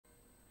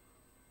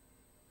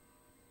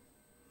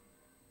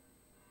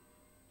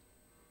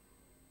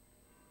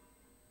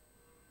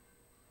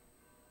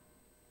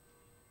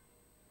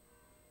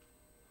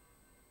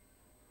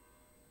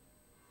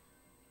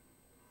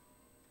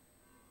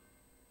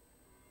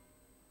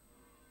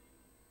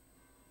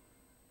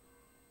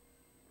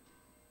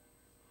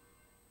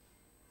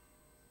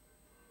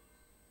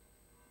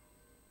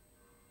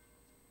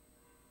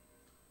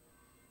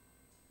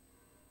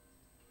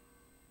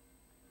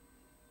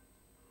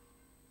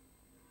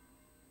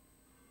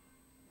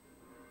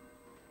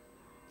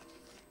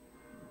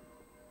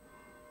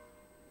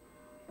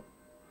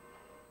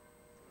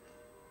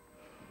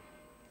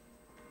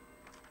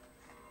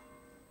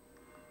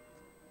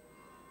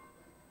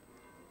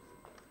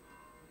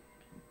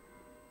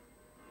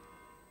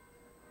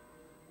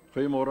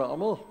Goeiemôre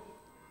almal.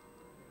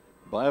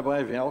 Baie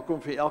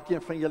welkom vir elkeen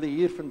van julle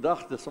hier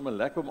vandag. Dit is sommer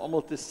lekker om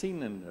almal te sien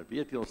en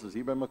weet jy, ons is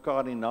hier by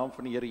mekaar in die naam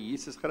van die Here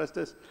Jesus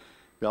Christus.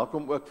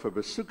 Welkom ook vir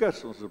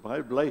besoekers. Ons is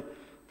baie bly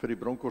vir die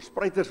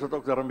bronkhorstspruiters wat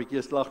ook daar 'n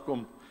bietjie slag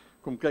kom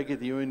kyk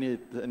het hier in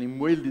die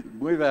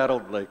mooi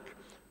wêreld blyk.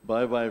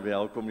 Baie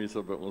welkom hier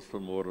so by ons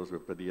vanmôre. Ons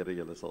hoop dat die Here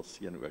julle sal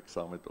seën ook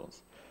saam met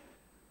ons.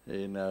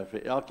 En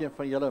vir elkeen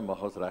van julle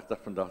mag ons regtig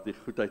vandag die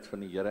goedheid van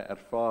die Here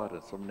ervaar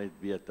en sommer net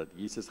weet dat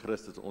Jesus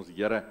Christus ons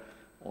Here,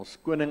 ons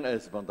koning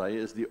is, want hy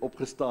is die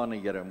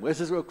opgestane Here.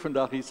 Moses ook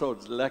vandag hier so,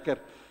 dit is lekker,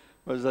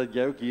 was dat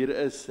jy ook hier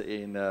is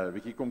en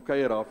bietjie kom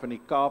kuier daar van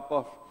die Kaap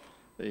af.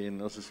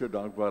 En ons is so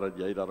dankbaar dat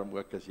jy daarom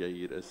ook as jy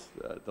hier is,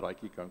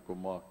 draaitjie kan kom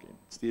maak en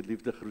stuur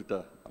liefde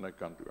groete aan die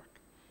kant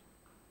ook.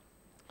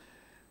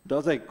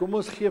 Dan sê, kom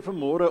ons gee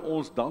vanmôre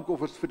ons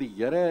dankoffers vir die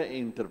Here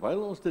en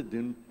terwyl ons dit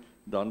doen,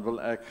 dan wil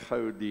ek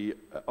gou die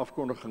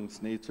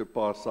afkondigings net so 'n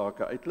paar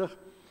sake uitlig.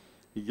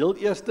 Die heel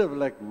eerste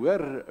wil ek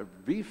hoor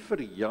wie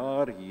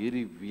verjaar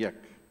hierdie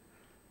week.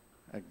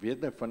 Ek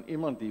weet nou van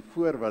iemand hier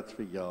voor wat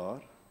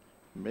verjaar.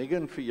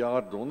 Megan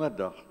verjaar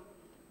donderdag.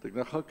 Ek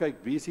nou gaan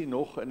kyk wie is hier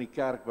nog in die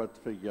kerk wat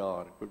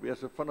verjaar. Ek probeer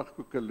so vinnig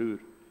koekeloer.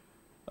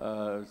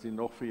 Is hier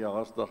nog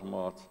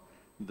verjaarsdagmaats.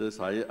 Dis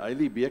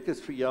Heilie Beek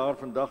is verjaar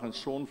vandag en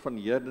Son van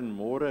Heerden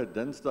môre.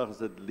 Dinsdag is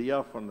dit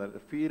Lia van der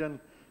Vieren,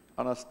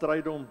 Anna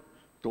Strydom.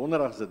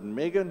 Donderdag is dit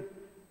Megan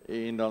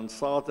en dan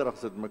Saterdag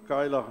is dit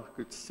Mikaela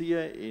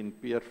Kutse en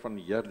Peer van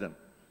Heerden.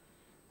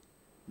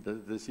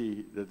 Dit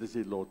is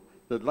die lot.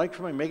 Dit lyk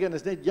vir my Megan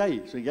is net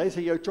jy. So jy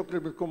sê jou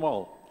chocolate moet kom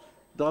haal.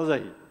 Daar's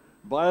hy.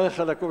 Baie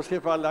geluk. Kom ons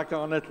gee vir haar lekker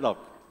hande klap.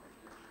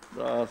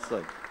 Daar's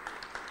hy.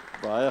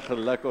 Baie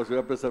geluk. Ons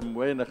hoop is 'n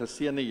mooi en 'n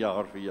geseënde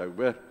jaar vir jou,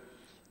 hoor.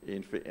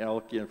 En vir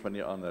elkeen van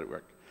die ander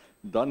ook.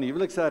 Dan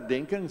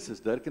huweliksherdenkings, is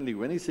Dirk en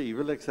Leonie se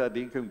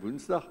huweliksherdenking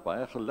Woensdag.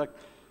 Baie geluk.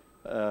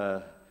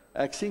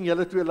 Ek sien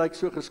julle twee lyk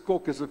so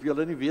geskok asof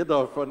julle nie weet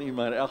daarvan nie,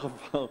 maar in elk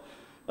geval,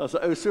 as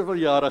 'n ou soveel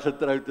jare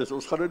getroud is,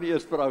 ons gaan nou nie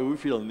eers vra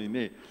hoeveel nie,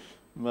 nee.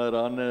 Maar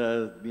dan,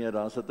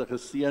 dan is dit 'n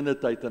geseënde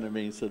tyd in 'n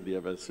mens se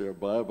lewe, so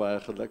baie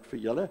geluk vir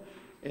julle.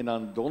 En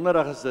dan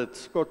donderdag is dit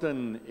Scott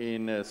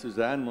en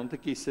Suzanne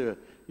Montetjie se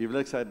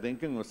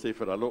huweliksherdenking, ons sê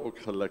vir hulle ook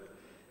geluk,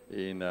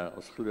 en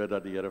ons glo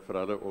dat die Here vir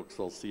hulle ook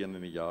sal seën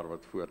in die jaar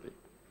wat voorlê.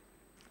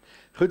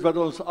 Goed, wat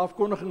ons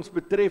afkondigings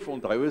betref,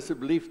 onthou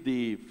asseblief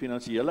die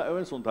finansiële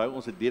ouens, onthou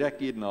ons het direk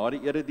hier na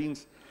die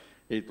erediens,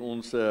 het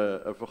ons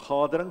 'n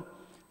vergadering,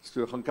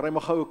 so gaan kry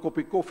maar gou 'n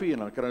koppie koffie en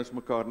dan kry ons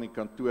mekaar in die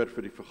kantoor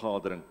vir die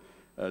vergadering,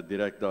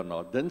 direk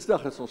daarna.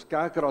 Dinsdag is ons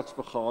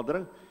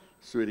kerkraadsvergadering,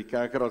 so die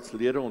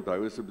kerkraadslede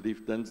onthou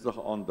asseblief Dinsdag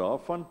aan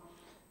daarvan,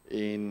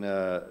 en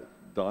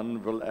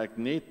dan wil ek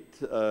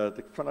net,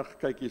 ek vinnig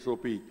kyk hier so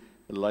op die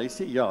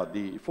lysie, ja,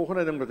 die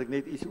volgende ding wat ek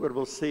net iets oor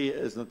wil sê,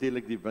 is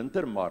natuurlik die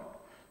wintermark.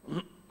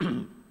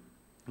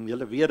 En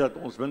julle weet dat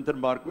ons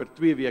wintermark oor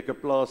 2 weke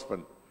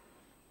plaasvind.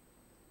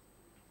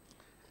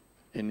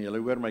 En julle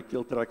hoor my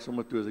keel trek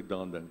sommer toe as ek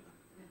daaraan dink.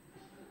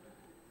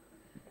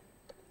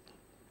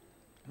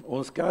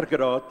 Ons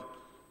kerkraad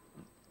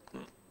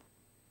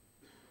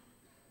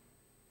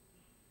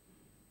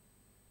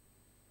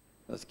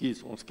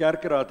ons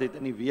kerkraad het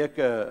in die week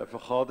 'n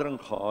vergadering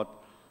gehad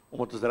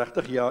omdat ons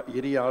regtig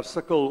hierdie jaar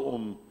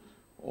sukkel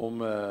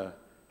om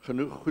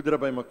genoeg goedere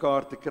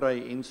bymekaar te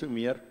kry en so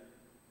meer.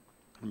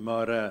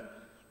 Maar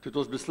toe het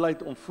ons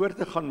besluit om voort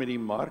te gaan met die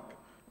mark.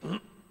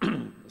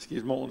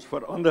 Ons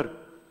verander.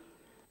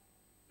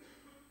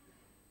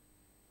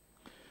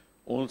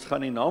 Ons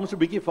gaan die naam so 'n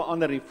bietjie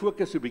verander, die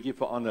fokus so 'n bietjie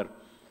verander.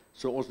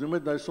 So ons noem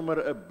dit nou sommer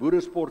 'n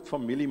Burgersfort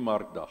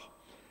familiemarkdag.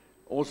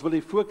 Ons wil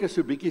die fokus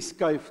so 'n bietjie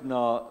skuif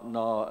na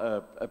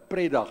 'n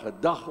pretdag,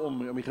 'n dag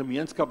om die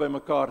gemeenskap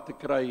bymekaar te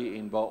kry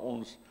en waar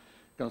ons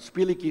kan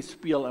speletjies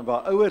speel en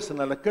waar ouers en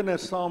hulle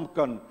kinders saam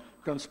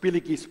kan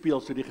speletjies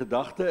speel. So die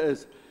gedagte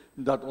is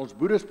dat ons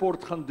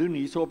boeresport gaan doen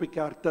hierso op die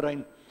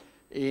kerkterrein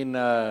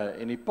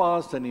en die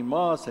paas en die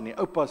maas en die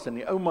oupas en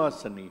die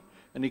oumas en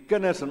die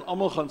kinders en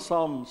almal gaan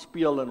saam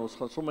speel en ons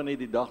gaan sommer net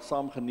die dag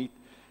saam geniet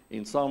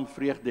en saam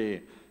vreugde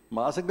hê.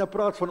 Maar as ek nou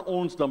praat van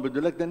ons, dan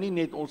bedoel ek dan nie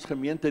net ons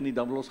gemeente nie,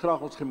 dan wil ons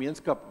graag ons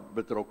gemeenskap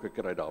betrokke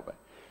kry daarbey.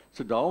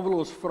 So daarom wil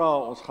ons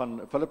vra,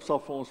 Philip sal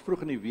vir ons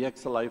vroeg in die week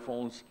sal hy vir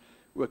ons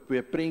ook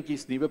weer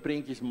nuwe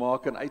prentjies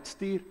maak en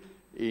uitstuur.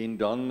 En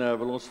dan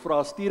wil ons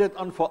vra, stuur dit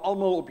aan vir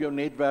almal op jou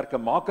netwerke,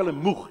 maak hulle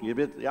moeg, jy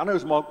weet,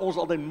 Janous maak ons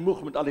altyd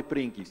moeg met al die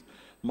prentjies,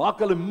 maak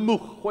hulle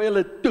moeg, gooi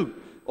hulle toe,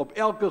 op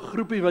elke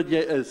groepie wat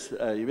jy is,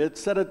 jy weet,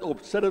 sit dit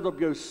op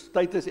jou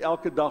status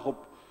elke dag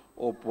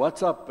op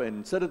WhatsApp,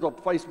 en sit dit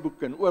op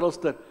Facebook en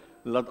oralste,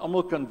 laat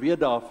almal kan weet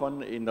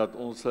daarvan, en dat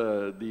ons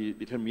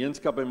die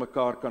gemeenskap by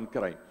mekaar kan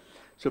kry.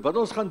 So wat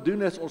ons gaan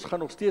doen is, ons gaan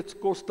nog steeds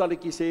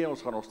kostalletjies hê,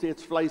 ons gaan nog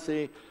steeds vleis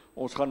hê,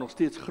 ons gaan nog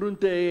steeds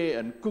groente hê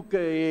en koeke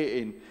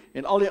hê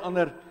en al die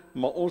ander,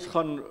 maar ons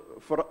gaan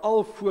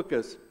veral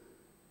fokus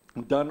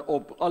dan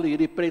op al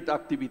hierdie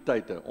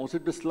pretaktiwiteite. Ons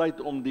het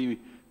besluit om die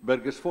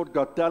Burgersfort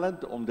Got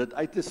Talent, om dit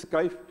uit te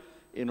skuif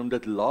en om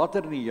dit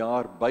later in die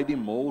jaar by die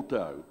mall te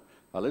hou.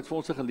 Hulle het vir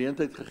ons 'n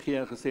geleentheid gegee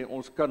en gesê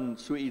ons kan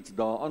so iets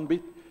daar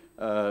aanbied.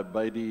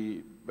 by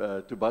die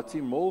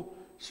Tubatsi Mall.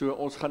 So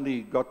ons gaan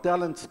die Got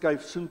Talent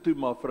skuif soontoe,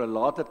 maar vir 'n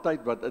later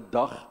tyd wat 'n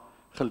dag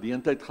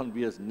geleentheid gaan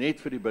wees net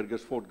vir die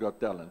Burgersfort Got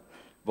Talent,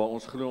 waar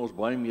ons glo ons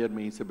baie meer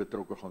mense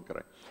betrokke gaan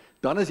kry.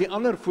 Dan is die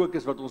ander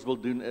fokus wat ons wil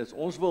doen is,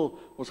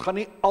 ons gaan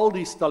nie al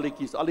die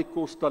stalletjies, al die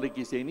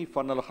kosstalletjies hê nie,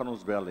 van hulle gaan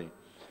ons wel hê.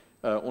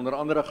 Onder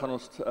andere gaan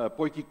ons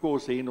potjie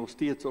kos hê nog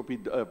steeds op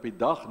die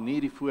dag, nie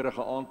die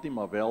vorige aand nie,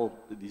 maar wel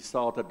die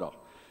Saterdag.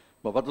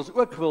 Maar wat ons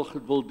ook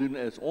wil doen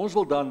is, ons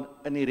wil dan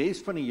in die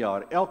res van die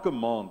jaar, elke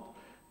maand,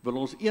 wil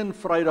ons een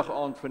Vrydag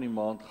aand van die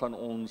maand gaan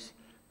ons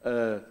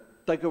 'n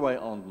takeaway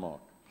aand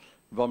maak,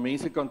 waar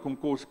mense kan kom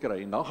kos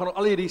kry. En dan gaan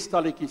al hierdie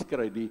stalletjies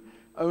kry, die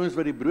ouens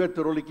wat die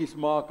broodrolletjies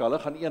maak, hulle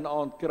gaan een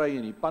aand kry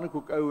en die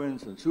pannekoek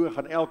ouens en so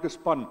gaan elke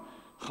span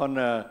gaan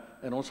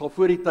en ons sal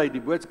voor die tyd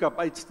die boodskap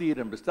uitstuur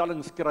en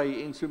bestellings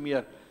kry en so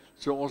meer.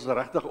 So ons is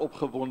regtig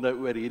opgewonde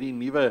oor hierdie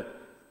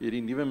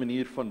nuwe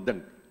manier van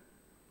dink.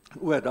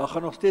 Daar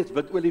gaan nog steeds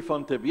wit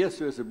olifante wees,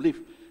 so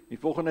asseblief, die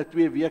volgende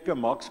 2 weke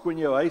maak skoon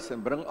jou huis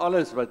en bring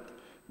alles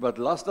wat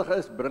lastig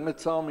is, bring dit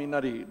saam hier na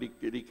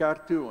die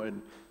kerk toe,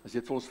 en as jy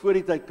dit vir ons voor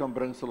die tyd kan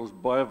bring, sal ons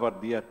baie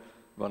waardeer,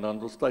 want dan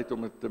het ons tyd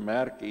om dit te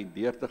merk en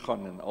deur te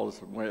gaan en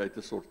alles mooi uit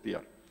te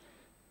sorteer.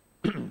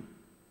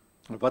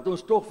 Wat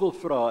ons tog wil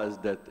vra is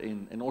dit,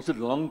 en ons het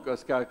lank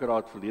as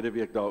kerkraad verlede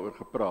week daaroor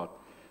gepraat,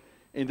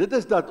 en dit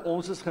is dat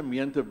ons as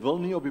gemeente wil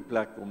nie op die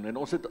plek kom, en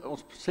ons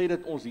sê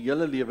dit ons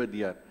hele lewe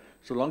deur,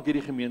 solank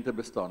hierdie gemeente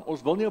bestaan.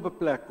 Ons wil nie op 'n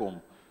plek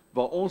kom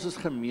waar ons as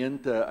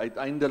gemeente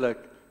uiteindelik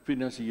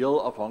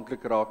finansiëel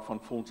afhanklik raak van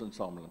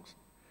fondsinsamelings.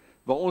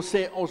 Waar ons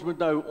sê ons moet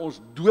nou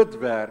ons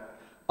doodwerk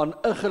aan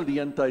 'n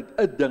geleentheid,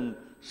 'n ding,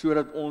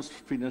 sodat ons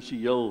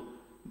finansiëel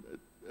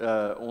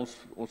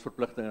ons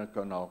verpligtinge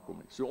kan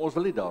nakom. So ons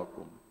wil nie daar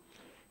kom.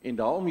 En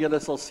daarom julle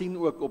sal sien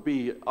ook op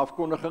die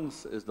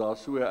afkondigings is daar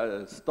so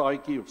 'n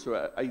staatjie of so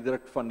 'n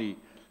uitdruk van die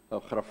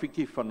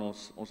grafiekie van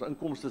ons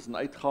inkomstes en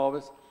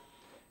uitgawes.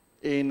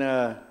 En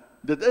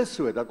dit is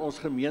so dat ons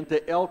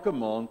gemeente elke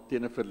maand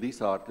teen 'n verlies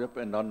hardloop,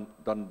 en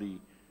dan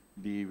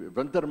die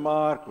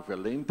wintermark of die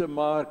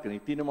lentemark en die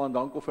 10de maand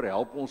dankoffer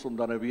help ons om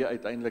dan nou weer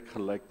uiteindelik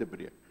gelyk te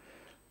breek.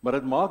 Maar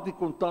dit maak die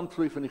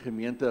kontantvloei van die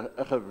gemeente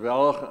 'n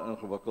geweldige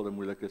ingewikkelde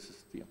moeilike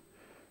stelsel.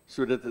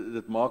 So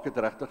dit maak dit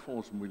regtig vir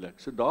ons moeilik.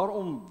 So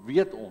daarom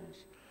weet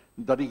ons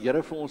dat die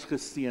Here vir ons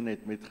geseën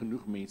het met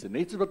genoeg mense,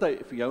 net soos wat hy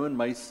vir jou en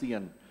my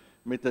seën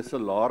met 'n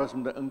salaris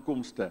met 'n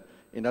inkomste,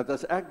 en dat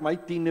as ek my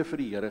 10de vir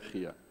die Here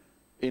gee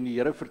en die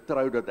Here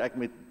vertrou dat ek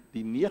met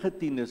die 9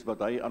 tiendes wat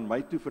hy aan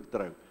my toe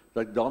vertrou,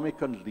 dat ek daarmee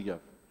kan leef,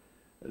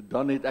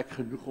 dan het ek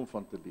genoeg om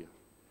van te leef.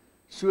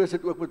 So is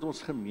dit ook met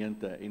ons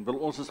gemeente, en wil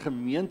ons as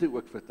gemeente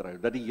ook vertrou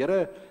dat die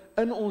Here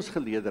in ons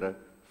geleedere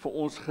vir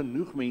ons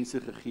genoeg mense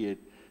gegee het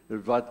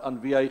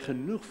aan wie hy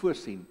genoeg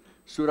voorsien,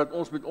 sodat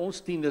ons met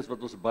ons tiendes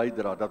wat ons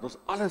bydra, dat ons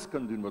alles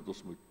kan doen wat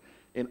ons moet,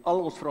 en al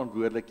ons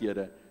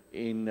verantwoordelikhede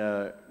en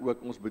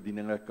ook ons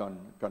bedieninge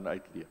kan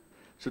uitleef.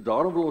 So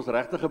daarom wil ons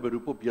regtig 'n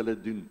beroep op julle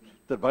doen,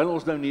 terwyl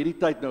ons nou in hierdie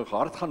tyd nou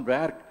hard gaan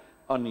werk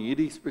aan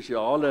hierdie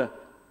spesiale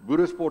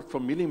Burgersfort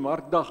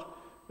familiemarkdag,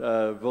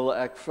 wil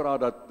ek vra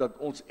dat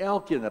ons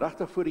elkeen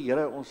regtig voor die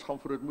Here ons gaan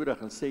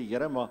verootmoedig en sê,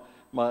 Here,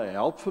 maar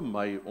help vir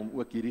my om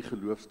ook hierdie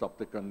geloofstap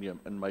te kan neem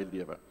in my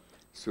lewe,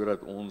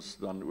 sodat ons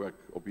dan ook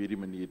op hierdie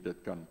manier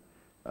dit kan,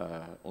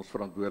 ons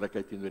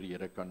verantwoordelikheid teenoor die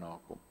Here kan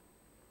nakom.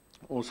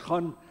 Ons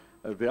gaan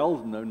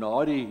wel nou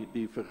na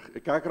die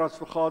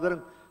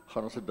kerkraadsvergadering,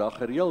 gaan ons 'n dag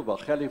gereël, waar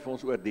Gelly vir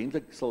ons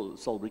oordentlik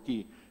sal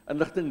bietjie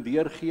inligting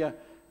deurgee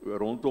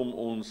rondom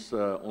ons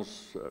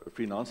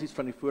finansies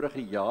van die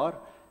vorige jaar,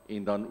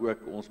 en dan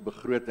ook ons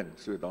begroting,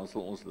 so dan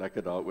sal ons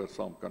lekker daaroor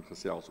saam kan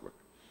gesels ook.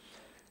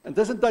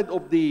 Intussen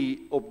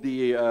op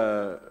die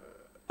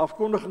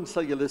afkondiging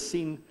sal julle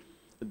sien,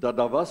 dat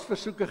daar was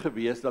versoeke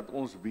gewees dat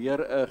ons weer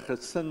 'n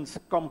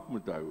gesinskamp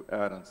moet hou,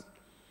 ergens,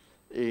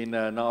 en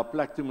na 'n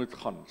plek toe moet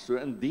gaan. So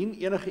indien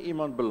enige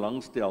iemand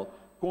belangstel,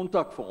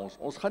 kontak vir ons.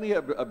 Ons gaan nie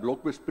 'n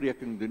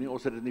blokbespreking doen nie,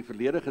 ons het dit in die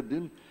verlede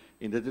gedoen,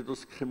 en dit het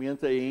ons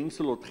gemeente 'n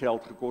henselot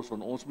geld gekos,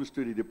 want ons moes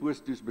toe die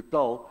deposito's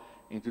betaal,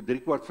 en toe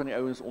 3/4 van die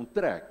ouens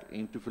onttrek,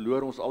 en toe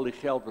verloor ons al die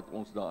geld wat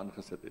ons daar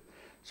ingesit het.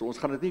 So ons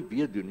gaan dit nie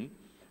weer doen nie,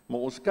 maar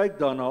ons kyk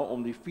daarna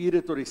om die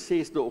 4de tot die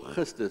 6de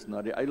Augustus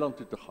na die eiland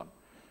toe te gaan.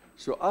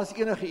 So as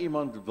enige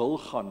iemand wil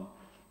gaan,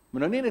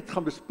 moet nou nie net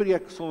gaan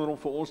bespreek sonder om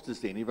vir ons te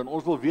sê nie, want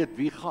ons wil weet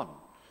wie gaan.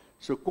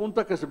 So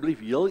kontak asseblief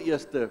heel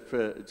eers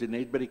vir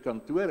Gemeente by die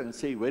kantoor en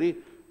sê, hoorie,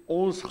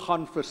 ons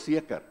gaan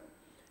verseker.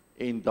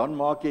 En dan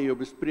maak jy jou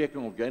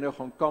bespreking of jy nou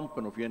gaan kamp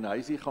en of jy in 'n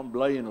huisie gaan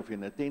bly en of jy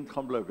in 'n tent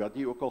gaan bly, wat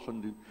jy ook al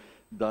gaan doen,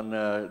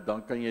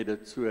 dan kan jy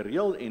dit so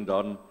reël en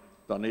dan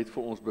net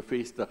vir ons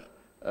bevestig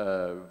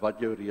wat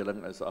jou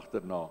reëling is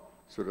agterna,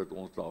 sodat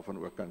ons daarvan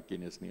ook kan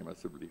kennis neem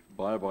asseblief.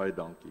 Baie, baie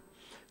dankie.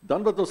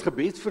 Dan wat ons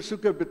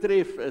gebedsversoeke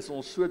betref, is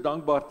ons so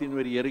dankbaar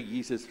teenoor die Here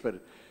Jesus vir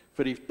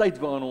die tyd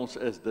waarin ons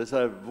is. Dis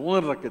 'n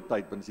wonderlike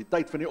tyd, want dis die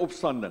tyd van die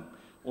opstanding.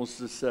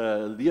 Ons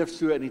leef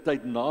so in die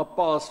tyd na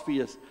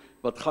Paasfees,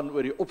 wat gaan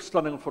oor die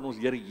opstanding van ons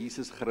Here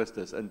Jesus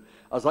Christus. En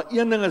as daar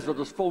een ding is wat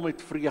ons vol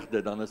met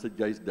vreugde, dan is dit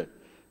juist dit.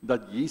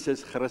 dat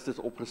Jesus Christus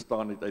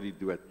opgestaan het uit die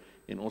dood.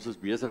 En ons is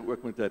besig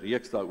ook met 'n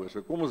reeks daaroor.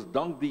 So kom ons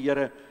dank die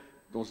Here,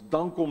 ons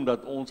dank hom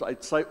dat ons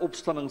uit sy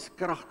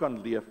opstanningskrag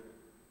kan leef.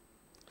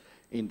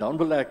 En dan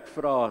wil ek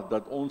vra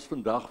dat ons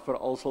vandag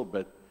veral sal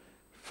bid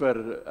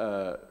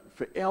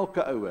vir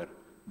elke ouer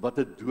wat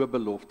 'n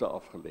doopbelofte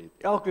afgelê het.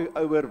 Elke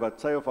ouer wat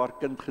sy of haar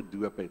kind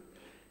gedoop het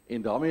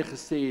en daarmee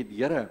gesê het,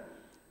 Here,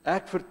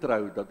 ek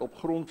vertrou dat op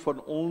grond van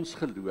ons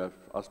geloof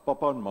as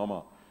pappa en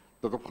mamma,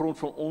 dat op grond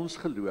van ons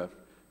geloof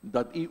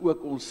dat u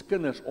ook ons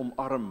kinders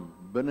omarm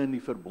binne in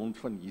die verbond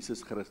van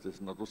Jesus Christus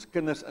en dat ons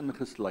kinders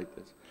ingesluit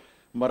is.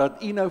 Maar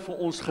dat u nou vir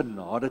ons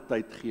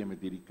genadetyd gee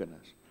met hierdie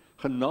kinders.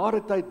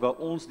 Genadetyd waar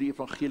ons die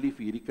evangelie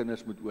vir hierdie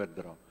kinders moet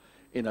oordra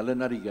en hulle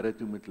na die Here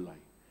toe moet lei.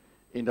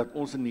 En dat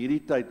ons in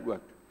hierdie tyd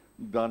ook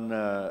dan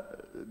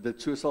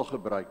dit so sal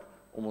gebruik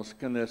om ons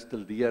kinders te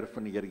leer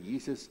van die Here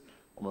Jesus,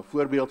 om 'n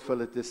voorbeeld vir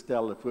hulle te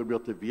stel, 'n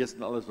voorbeeld te wees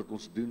in alles wat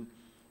ons doen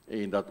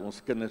en dat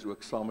ons kinders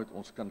ook saam met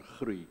ons kan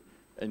groei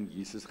in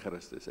Jesus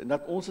Christus. En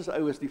dat ons as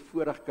ouers die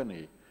voorreg kan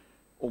hê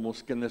om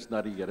ons kinders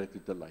na die Here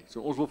toe te lei.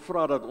 So ons wil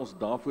vra dat ons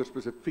daarvoor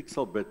spesifiek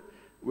sal bid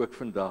ook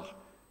vandag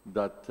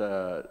dat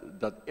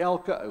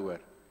elke ouer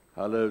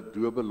hulle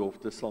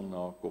doopbelofte sal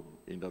nakom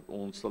en dat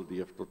ons sal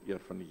leef tot eer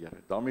van die Here.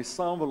 Daarmee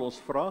saam wil ons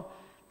vra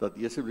dat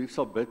jy asseblief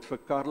sal bid vir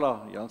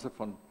Carla Janse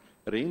van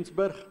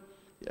Rensburg.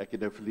 Ek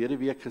het nou verlede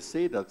week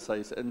gesê dat sy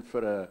is in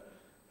vir 'n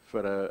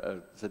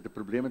sy het 'n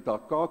probleem met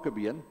haar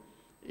kakebeen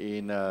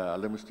en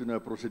hulle moes toe nou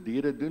 'n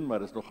prosedure doen, maar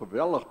dit is nog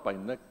geweldig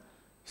pynlik.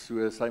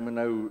 So sy moet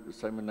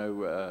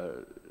nou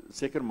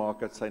seker maak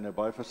dat sy nou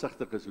baie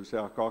versigtig is hoe sy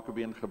haar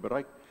kakebeen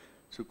gebruik.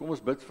 So kom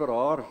ons bid vir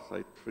haar. Sy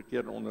het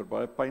verkeer onder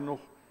baie pyn nog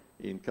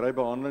en kry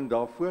behandeling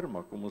daarvoor,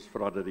 maar kom ons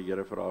vra dat die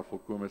Here vir haar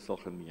volkome sal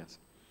genees.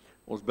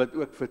 Ons bid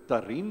ook vir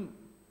Tarin.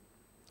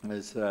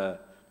 Is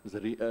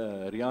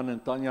Rian en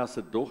Tanya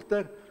se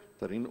dogter,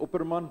 Tarin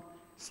Opperman.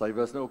 Sy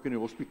was nou ook in die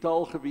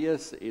hospitaal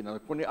gewees en hulle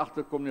kon nie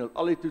agterkom nie, het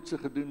al die toetse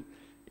gedoen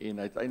en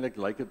uiteindelik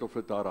lyk dit of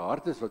dit haar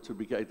hart is wat so 'n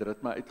bietjie uit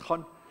ritme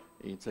uitgaan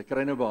en sy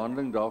kry nou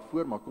behandeling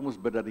daarvoor, maar kom ons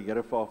bid dat die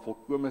Here vir haar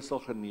volkome sal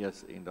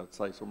genees en dat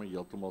sy sommer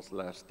heeltemal sal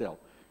herstel.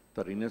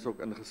 Tarin is ook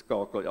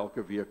ingeskakel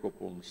elke week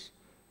op ons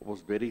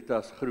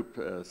Veritas groep.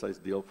 Sy is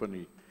deel van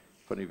die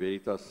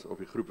Veritas of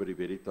die groep wat die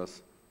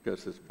Veritas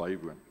kursus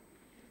bywoon.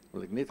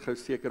 Wil ek net gou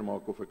seker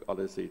maak of ek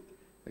alles het.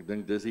 Ek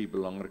dink dis die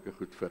belangrike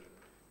goed vir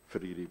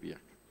hierdie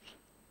week.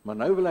 Maar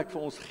nou wil ek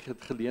vir ons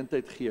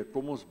geleentheid gee.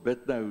 Kom ons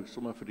bid nou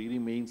sommer vir hierdie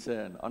mense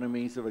en ander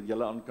mense wat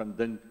julle aan kan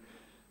dink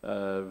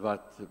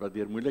wat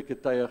deur moeilike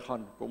tye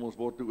gaan. Kom ons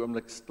word 'n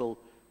oomblik stil.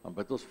 Dan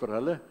bid ons vir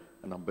hulle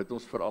en dan bid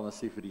ons vir al en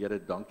sê vir die Here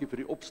dankie vir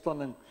die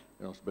opstanding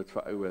en ons bid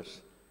vir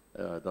ouers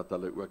dat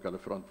hulle ook hulle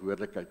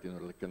verantwoordelikheid teenoor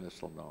hulle kinders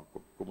sal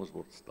nakom. Kom ons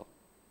word stil.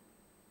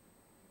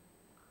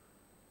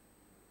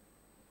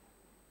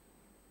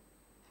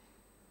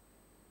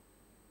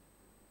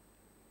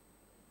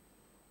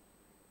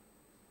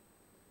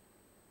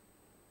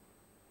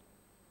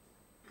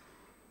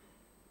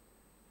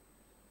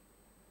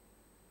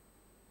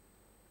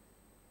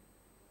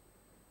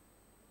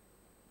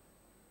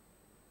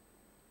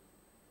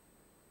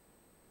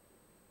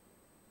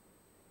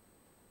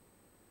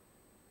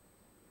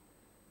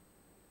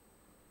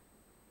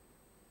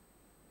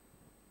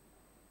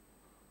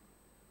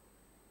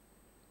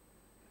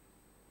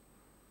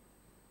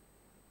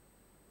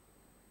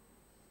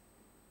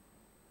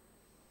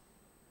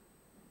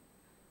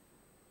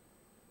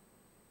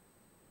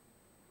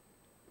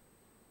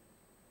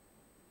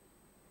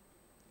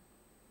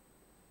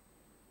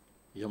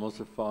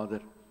 Hemelse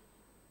Vader,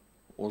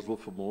 ons wil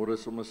vanmôre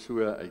sommer so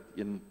uit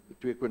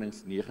 2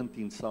 Konings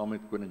 19 saam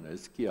met koning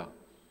Hiskia,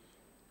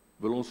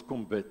 wil ons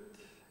kom bid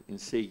en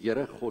sê,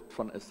 Here God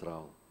van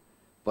Israel,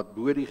 wat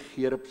bo die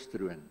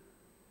Gerubstroon,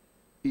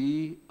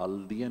 U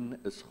alleen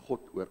is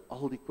God oor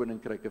al die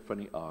koninkryke van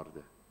die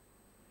aarde.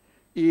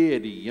 U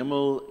het die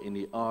hemel en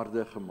die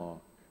aarde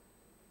gemaak.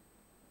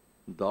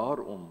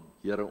 Daarom,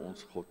 Here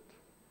ons God,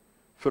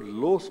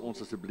 verlos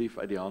ons asseblief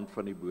uit die hand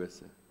van die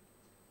bose,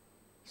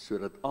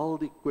 sodat al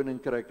die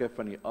koninkryke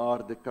van die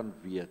aarde kan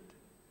weet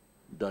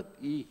dat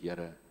U,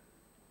 Here,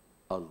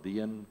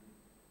 alleen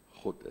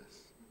God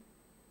is.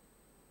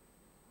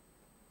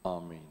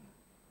 Amen.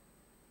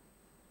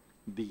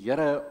 Die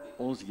Here,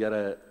 ons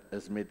Here,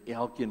 is met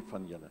elkeen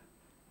van julle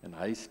en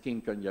hy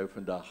skenk aan jou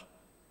vandag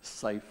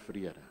sy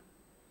vrede.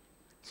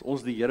 As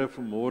ons die Here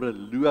vanmôre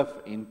loof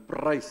en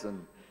prys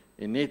en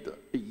net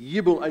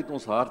jubel uit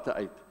ons harte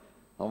uit,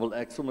 dan wil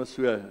ek sommer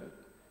so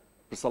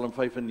Psalm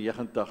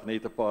 95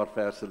 net 'n paar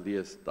verse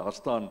lees. Daar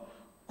staan: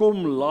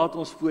 Kom, laat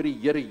ons voor die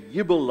Here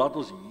jubel, laat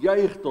ons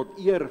juig tot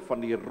eer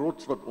van die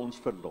rots wat ons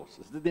verlos.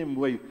 Is dit nie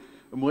 'n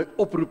mooi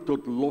oproep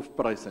tot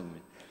lofprysing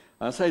nie?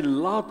 En hy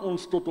laat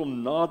ons tot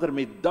hom nader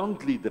met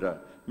dankliedere,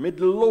 met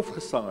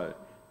lofgesange,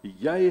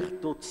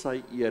 juig tot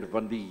sy eer,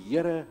 want die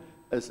Here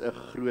is 'n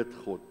groot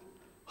God.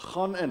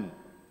 Gaan in,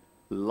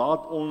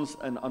 laat ons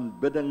in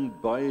aanbidding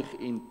buig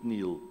en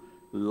kniel,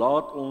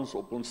 laat ons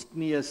op ons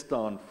knieë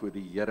staan voor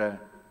die Here,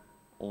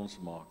 ons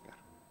Maker.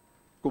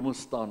 Kom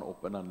ons staan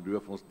op en dan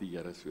loof ons die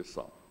Here so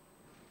saam.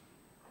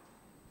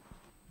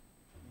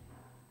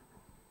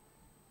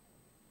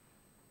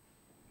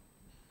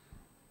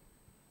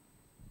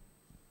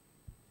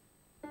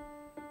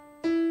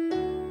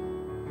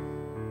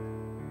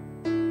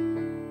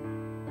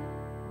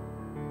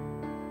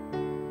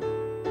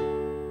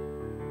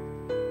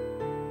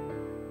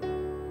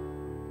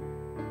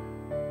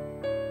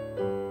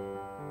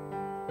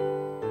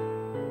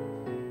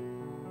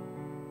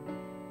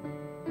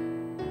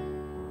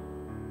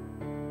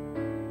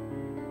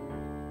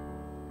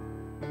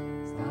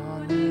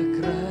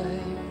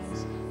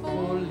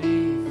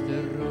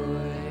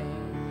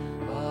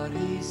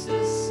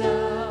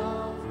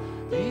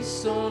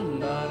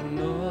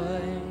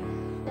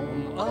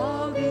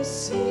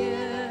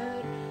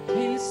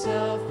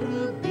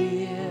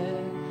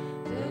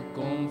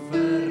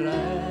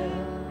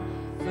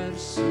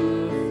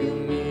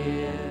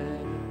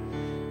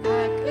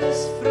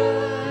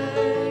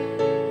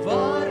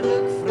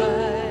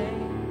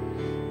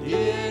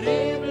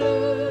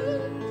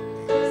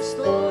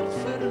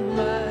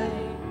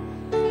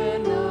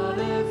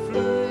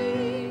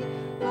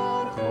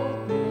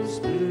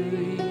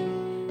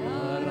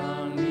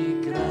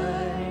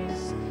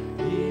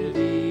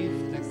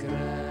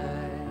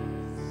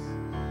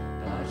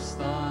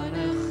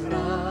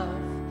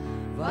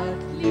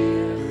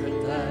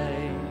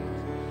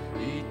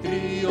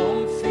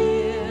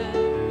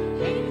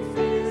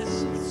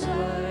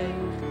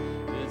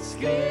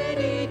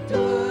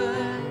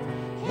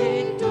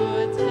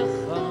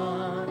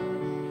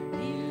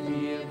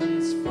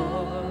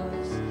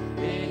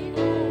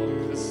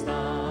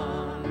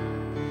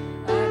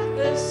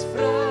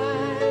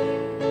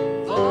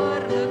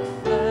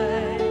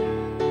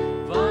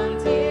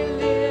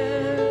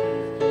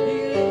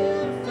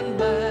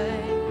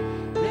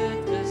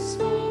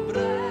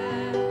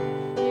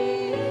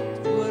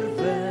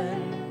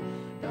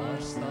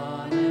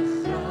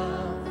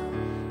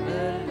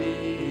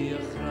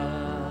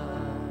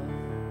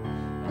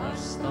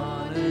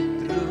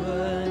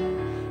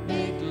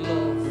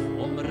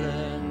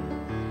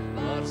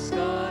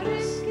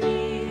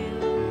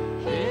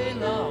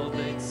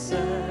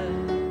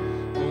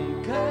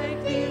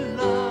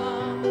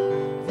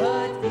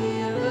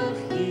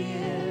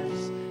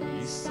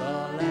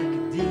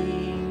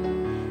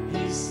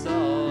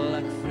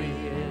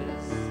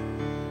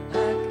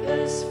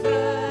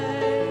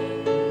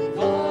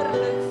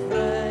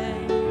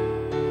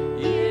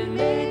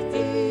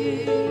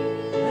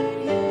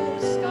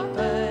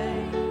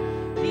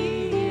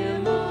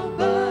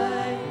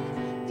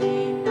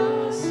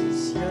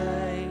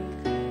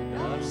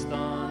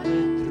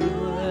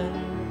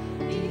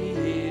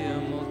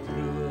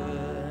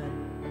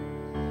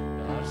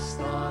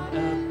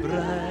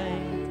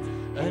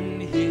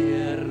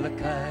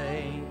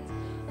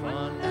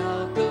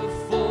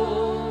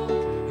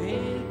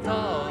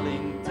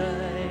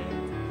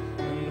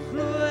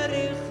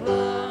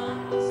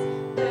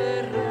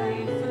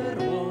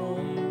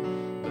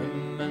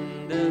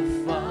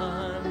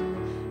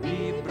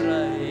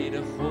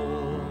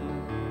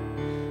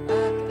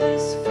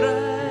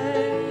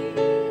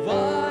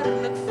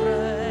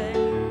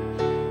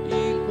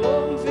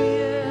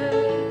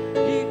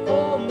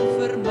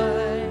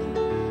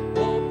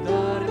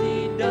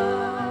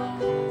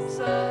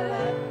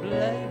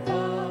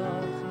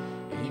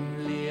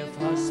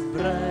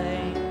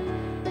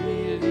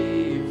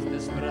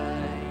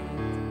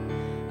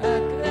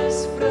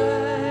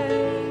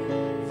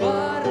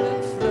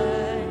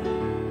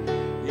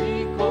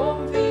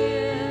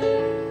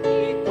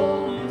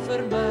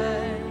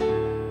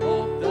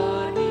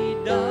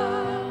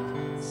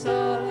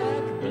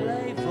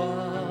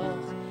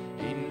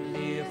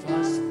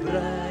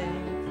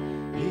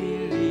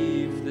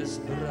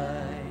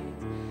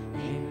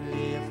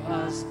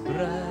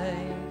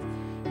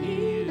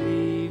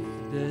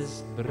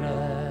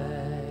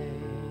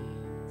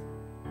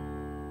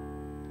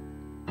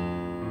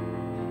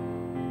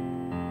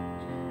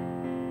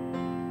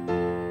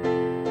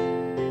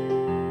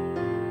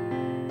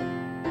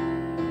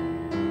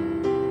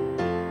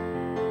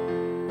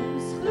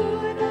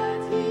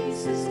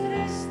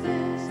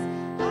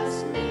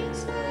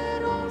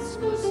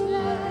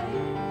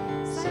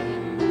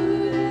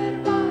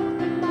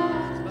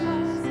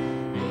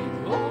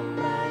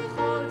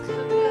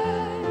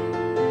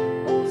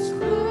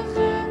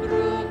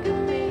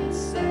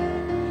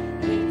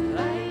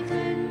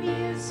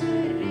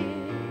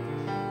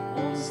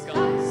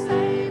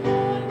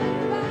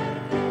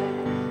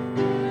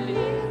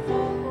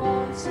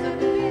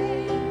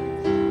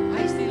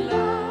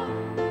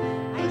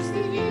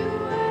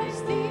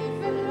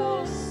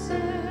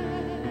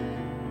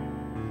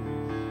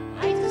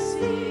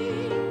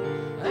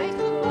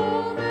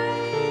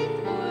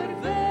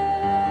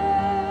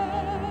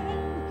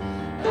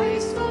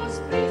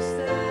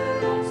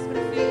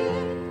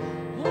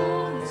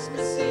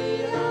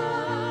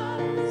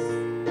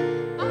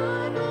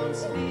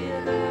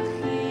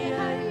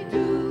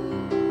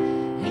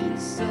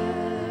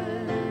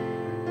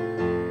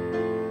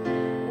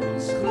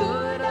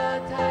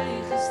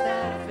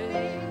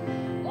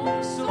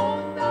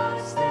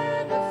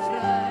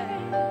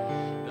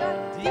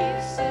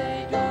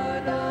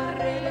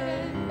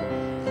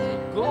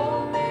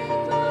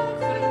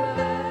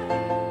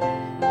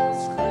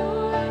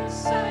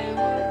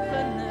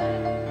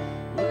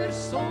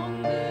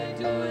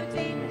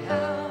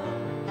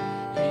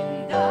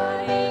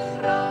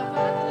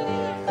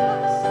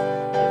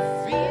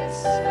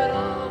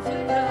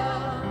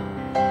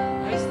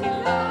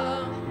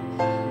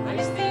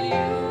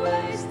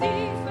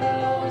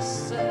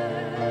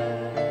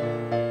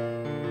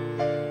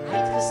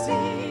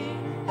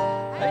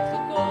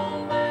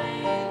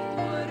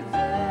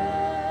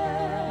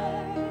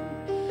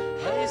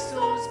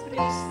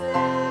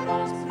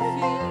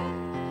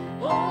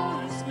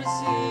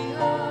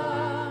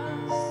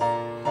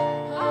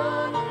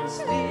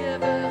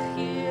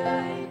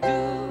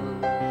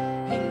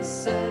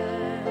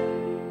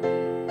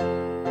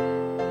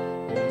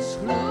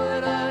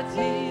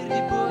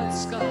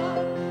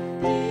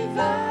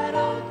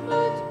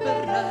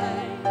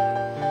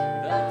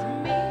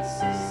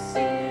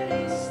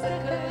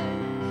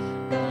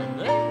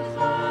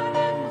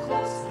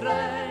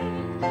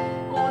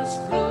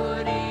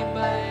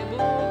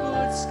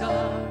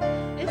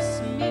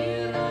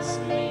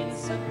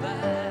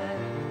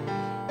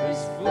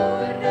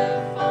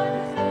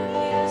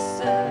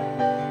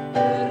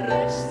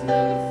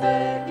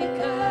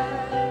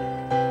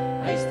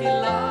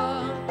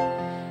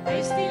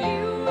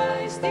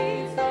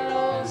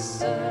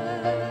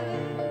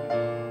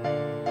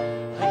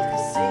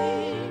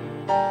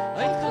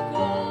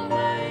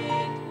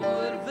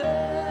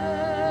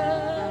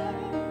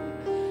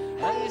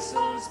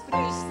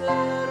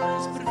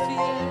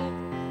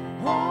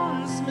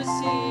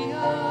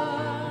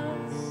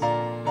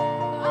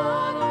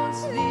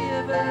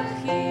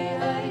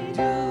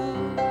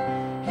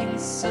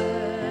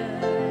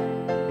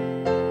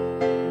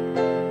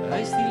 Hy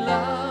is die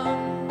lam,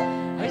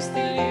 hy is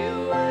die leeu,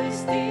 hy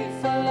is die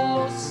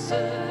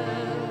verlosser.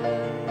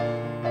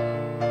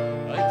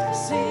 Hy het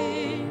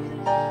gesien,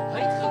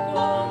 hy het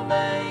gekom,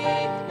 hy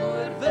het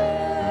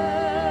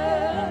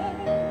oorwin.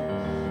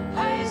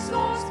 Hy is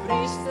ons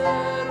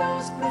priester,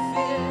 ons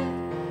profeet,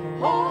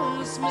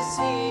 ons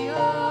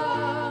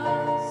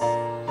Messias.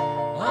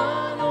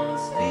 Aan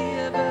ons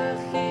lewe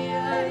gee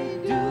hy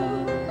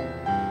doel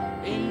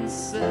en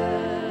sin.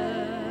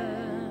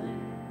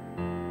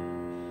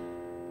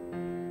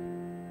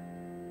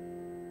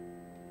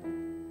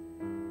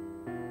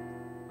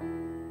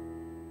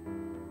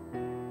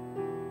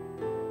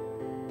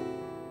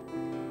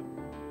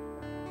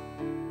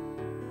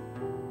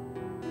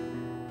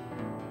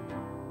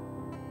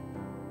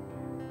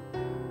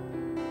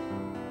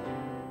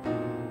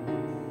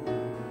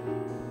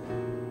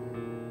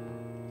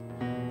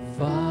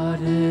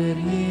 Vader,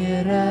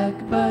 Heer, ek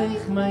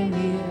buig my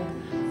neer,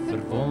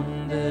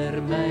 verwonder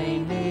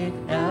my net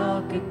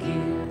elke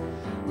keer,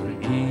 oor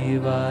U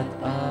wat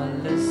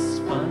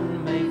alles van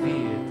my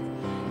weet,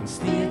 en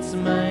steeds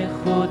my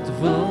God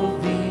wil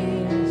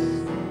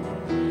wees.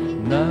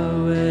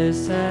 Nou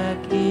is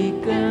ek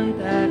U kind,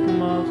 ek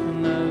mag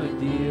nou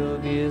deel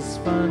wees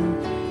van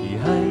U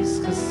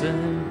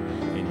huisgesin,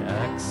 en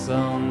ek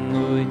sal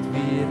nooit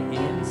weer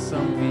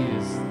eensaam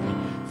wees nie.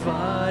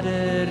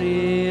 Vader,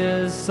 U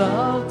is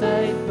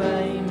altyd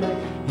by my,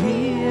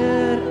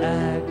 Heer,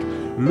 ek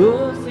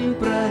loof en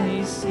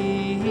prys U,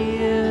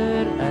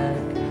 Heer,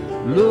 ek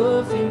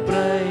loof en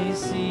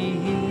prys U,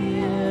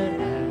 Heer,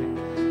 ek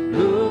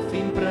loof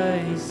en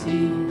prys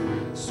U,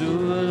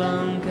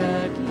 solank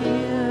ek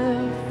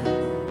leef.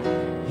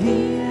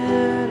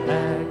 Heer,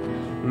 ek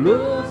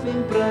loof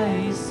en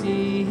prys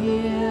U,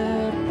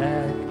 Heer,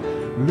 ek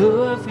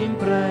loof en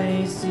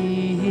prys U,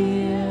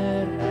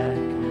 Heer,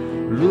 ek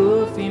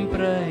loof en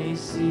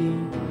prys U,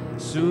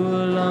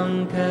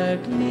 solank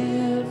ek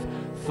leef,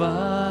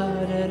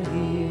 Vader,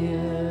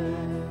 Heer.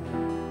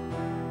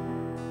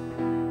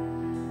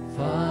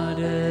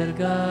 Vader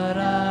God,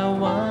 I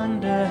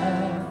wonder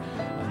how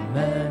I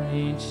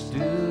managed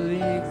to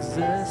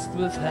exist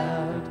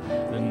without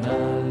the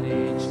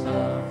knowledge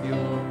of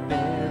your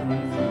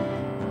bearing fruit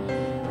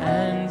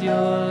and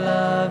your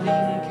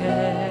loving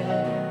care.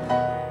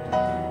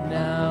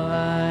 Now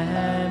I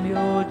am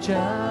your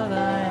child,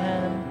 I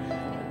am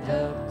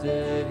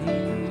adopted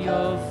in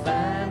your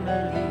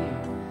family,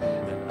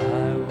 and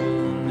I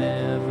will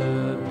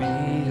never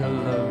be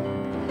alone.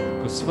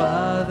 'Cause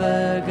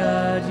Father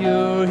God,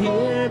 you're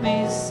here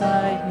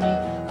beside me.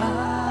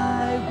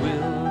 I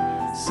will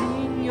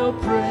sing your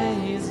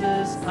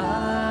praises,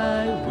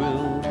 I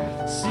will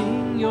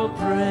sing your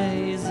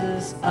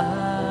praises,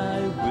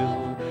 I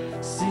will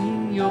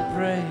sing your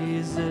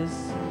praises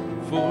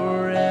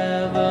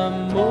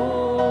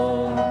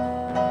forevermore.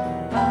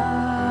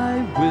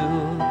 I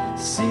will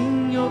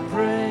sing your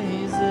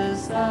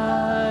praises,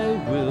 I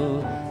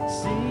will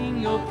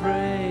sing your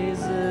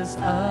praises,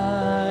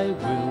 I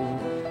will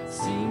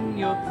sing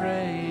your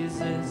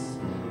praises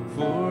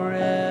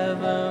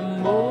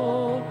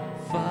forevermore,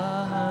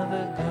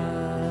 Father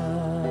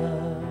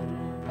God.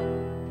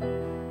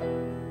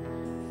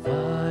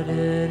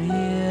 Vader,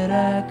 Heer,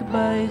 ek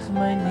buig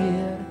my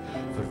neer,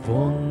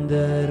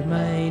 verwonder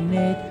my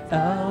net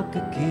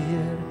elke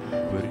keer,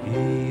 oor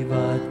U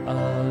wat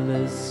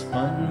alles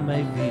van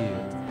my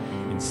weet,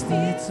 en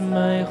steeds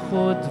my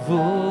God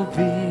wil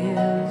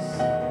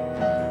wees.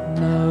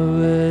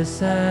 Nou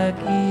is ek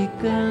U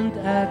kind,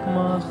 ek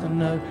mag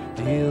nou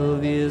deel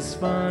wees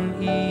van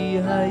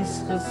U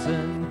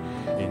huisgesin,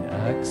 en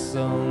ek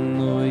sal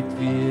nooit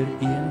weer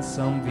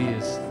eensaam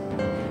wees.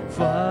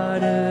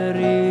 Vader,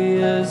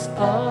 U is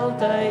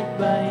altyd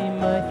by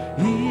my,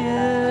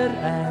 Heer,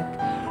 ek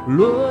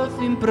loof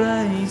en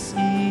prys U,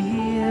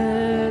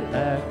 Heer,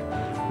 ek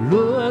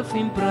loof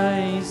en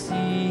prys U,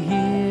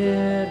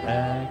 Heer,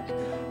 ek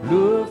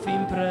loof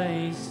en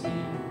prys U,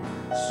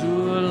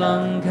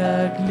 solank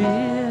ek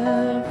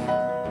leef.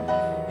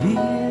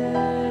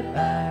 Heer,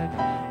 ek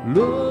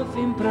loof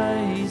en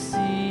prys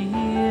U,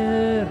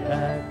 Heer,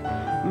 ek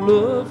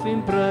loof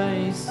en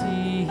prys U,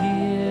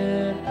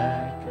 Heer,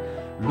 ek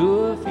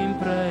loof en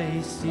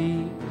prys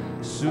U,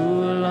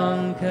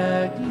 solank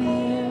ek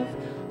leef,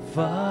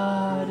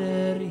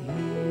 Vader, Heer.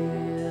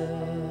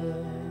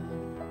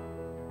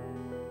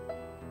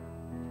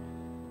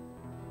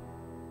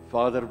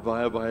 Vader,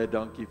 baie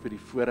dankie vir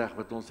die voorreg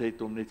wat ons het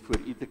om net voor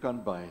U te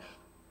kan buig.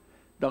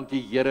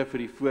 Dankie Here vir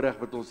die voorreg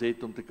wat ons het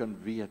om te kan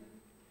weet.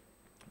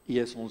 U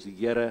is ons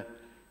Here,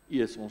 U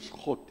is ons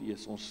God, U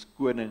is ons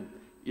koning,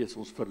 U is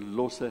ons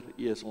verlosser,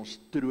 U is ons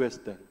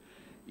trooster.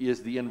 U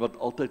is die een wat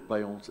altyd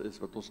by ons is,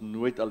 wat ons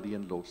nooit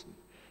alleen los nie.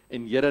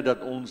 En Here,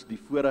 dat ons die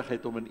voorreg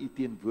het om in U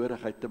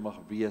teenwoordigheid te mag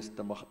wees,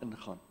 te mag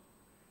ingaan,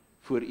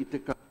 voor U te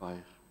kan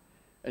buig.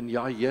 En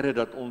ja Here,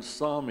 dat ons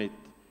saam met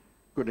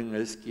koning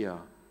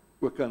Hizkia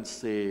ook kan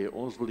sê,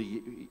 ons wil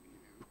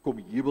kom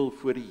jubel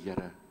voor die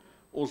Here.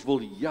 Ons wil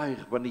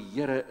juig, want die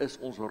Here is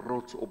ons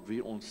rots op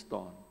wie ons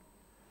staan.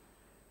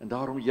 En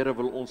daarom, Here,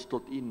 wil ons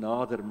tot U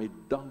nader met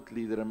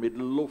dankliedere, met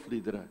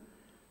lofliedere,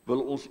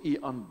 wil ons U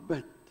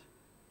aanbid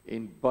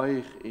en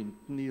buig en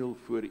kniel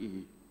voor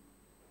U.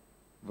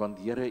 Want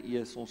Here, U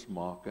is ons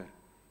maker.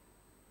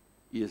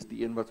 U is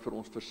die een wat vir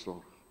ons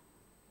versorg.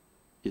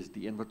 U is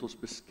die een wat ons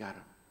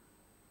beskerm.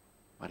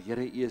 Maar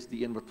Here, U is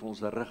die een wat vir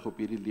ons rig op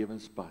hierdie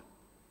lewenspad,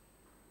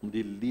 om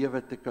die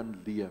lewe te kan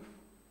leef,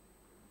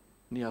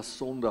 nie as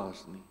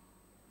sondaars nie,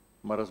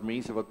 maar as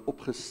mense wat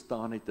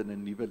opgestaan het in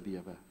 'n nuwe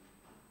lewe.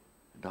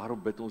 En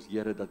daarom bid ons,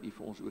 Here, dat U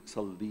vir ons ook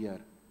sal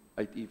leer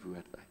uit U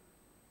woord uit.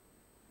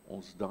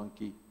 Ons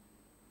dankie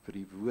vir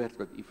die woord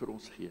wat U vir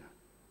ons gee.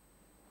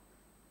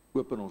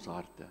 Open ons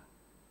harte,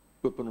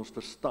 open ons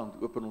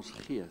verstand, open ons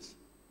gees,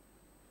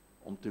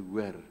 om te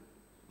hoor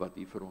wat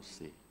U vir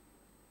ons sê.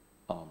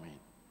 Amen.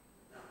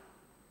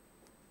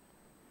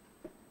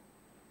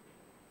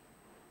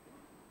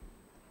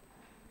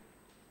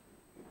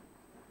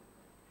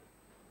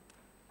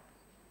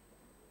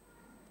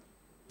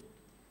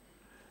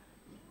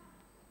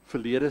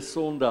 Verlede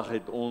Sondag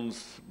het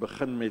ons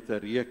begin met 'n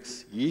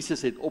reeks.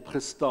 Jesus het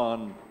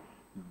opgestaan,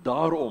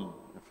 daarom.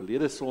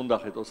 Verlede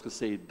Sondag het ons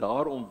gesê,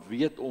 daarom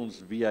weet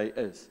ons wie hy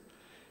is.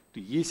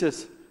 Toe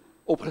Jesus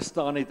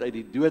opgestaan het uit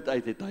die dood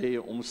uit, het hy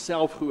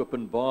homself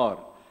geopenbaar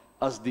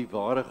as die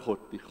ware God,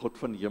 die God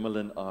van hemel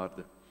en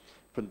aarde.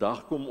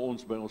 Vandag kom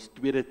ons by ons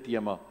tweede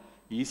tema.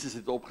 Jesus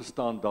het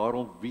opgestaan,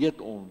 daarom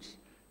weet ons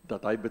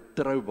dat hy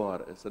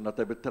betroubaar is, en dat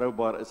hy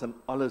betroubaar is in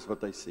alles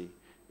wat hy sê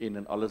en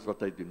in alles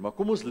wat hy doen. Maar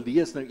kom ons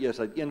lees nou eers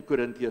uit 1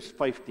 Korintiërs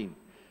 15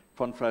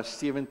 van vers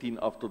 17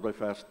 af tot by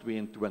vers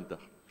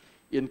 22.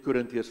 1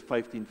 Korintiërs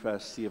 15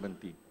 vers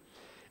 17.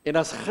 En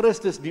as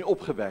Christus nie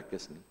opgewek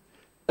is nie,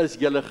 is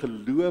julle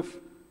geloof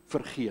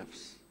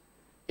vergeefs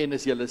en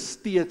is julle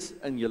steeds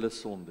in julle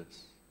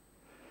sondes.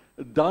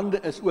 Dan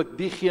is ook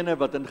diegene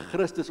wat in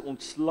Christus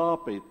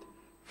ontslaap het,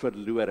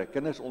 verlore.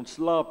 Kinders,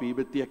 ontslaap hier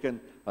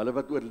beteken hulle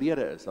wat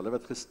oorlede is, hulle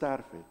wat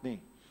gesterf het, nê.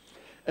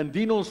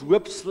 Indien ons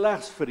hoop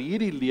slegs vir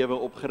hierdie lewe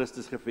op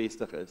Christus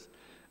gevestig is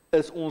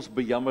ons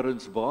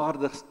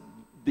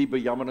die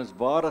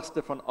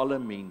bejammerenswaardigste van alle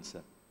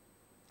mense.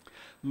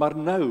 Maar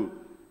nou,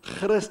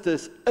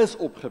 Christus is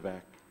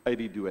opgewek uit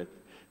die dood,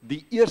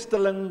 die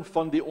eersteling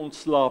van die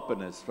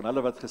ontslapenis, van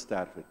hulle wat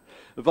gesterf het.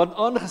 Want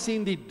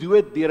aangesien die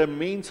dood deur 'n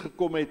mens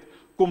gekom het,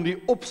 kom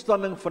die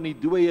opstanding van die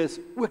dooies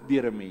ook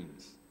deur 'n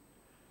mens.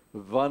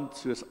 Want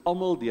soos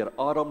almal deur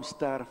Adam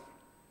sterf,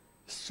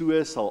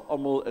 so sal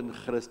almal in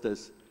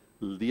Christus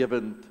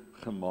lewend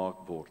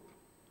gemaak word.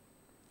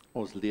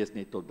 Ons lees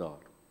net tot daar.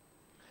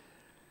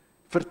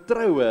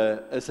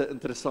 Vertroue is 'n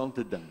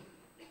interessante ding.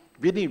 Ek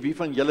weet nie wie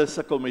van julle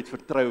sukkel met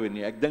vertroue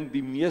nie. Ek dink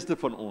die meeste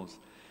van ons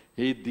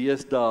het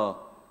deesdae,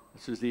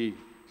 soos die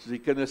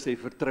kinders sê,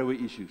 vertroue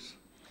issues.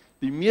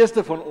 Die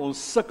meeste van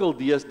ons sukkel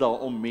deesdae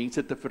om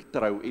mense te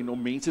vertrou en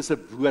om mense se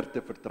woord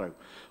te vertrou.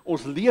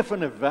 Ons leef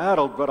in 'n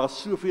wêreld waar daar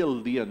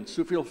soveel leuen,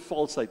 soveel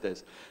valsheid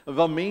is, en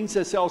waar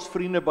mense, selfs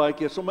vriende baie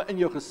keer, sommer in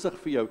jou gesig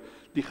vir jou,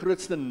 die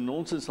grootste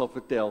nonsens sal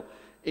vertel,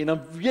 en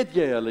dan weet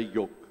jy hulle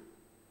jok,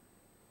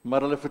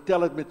 maar hulle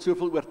vertel dit met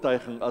soveel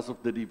oortuiging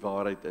asof dit die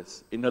waarheid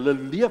is, en hulle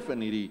leef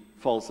in hierdie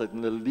valsheid,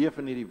 en hulle leef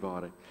in hierdie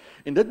waarheid,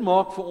 en dit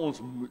maak vir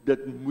ons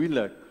dit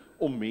moeilik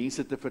om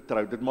mense te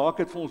vertrou, dit maak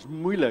dit vir ons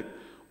moeilik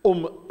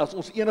om, as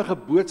ons enige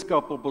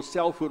boodskap op ons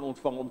selfoon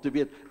ontvang, om te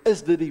weet,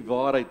 is dit die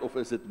waarheid of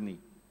is dit nie?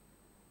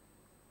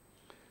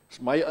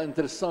 Is my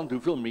interessant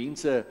hoeveel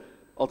mense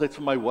altyd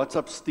vir my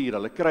WhatsApp stuur,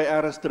 hulle kry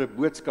ergens 'n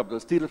boodskap, dan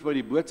stuur hulle vir my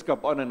die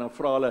boodskap aan en dan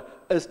vra hulle,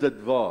 is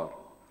dit waar?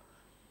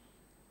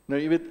 Nou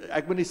jy weet,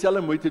 ek moet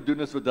dieselfde moeite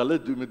doen as wat hulle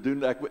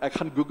doen, ek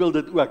gaan Google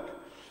dit ook,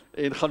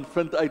 en gaan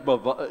vind uit,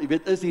 maar jy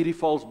weet, is hierdie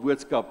vals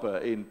boodskappe,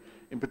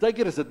 en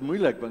partykeer is dit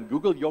moeilik, want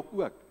Google jok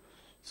ook.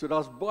 So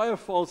daar's baie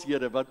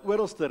valshede wat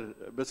oralster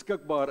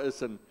beskikbaar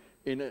is, en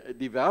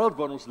die wêreld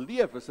waarin ons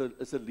leef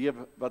is 'n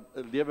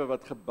lewe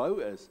wat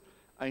gebou is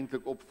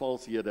eintlik op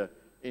valshede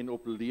en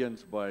op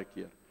leuns baie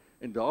keer.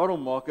 En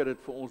daarom maak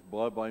dit vir ons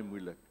baie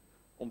moeilik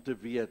om te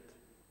weet,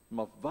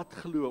 maar wat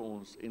glo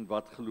ons en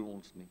wat glo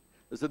ons nie?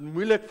 Is dit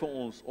moeilik vir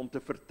ons om te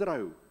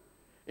vertrou?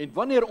 En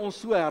wanneer ons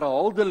so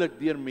herhaaldelik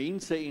deur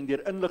mense en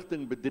deur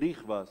inligting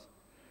bedrieg was,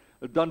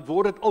 dan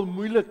word dit al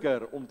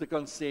moeiliker om te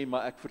kan sê,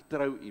 maar ek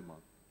vertrou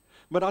iemand.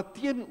 Maar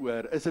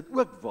daarteenoor is dit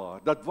ook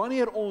waar, dat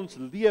wanneer ons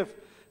leef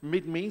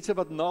met mense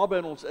wat naby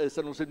aan ons is,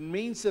 en ons het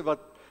mense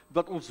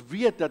wat ons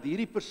weet dat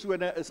hierdie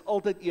persone is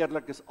altyd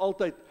eerlik,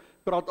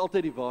 praat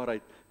altyd die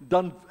waarheid,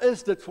 dan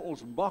is dit vir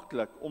ons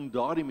maklik om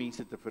daardie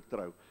mense te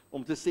vertrou,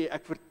 om te sê,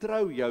 ek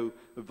vertrou jou,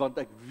 want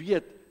ek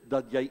weet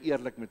dat jy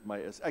eerlik met my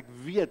is, ek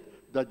weet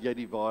dat jy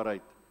die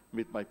waarheid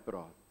met my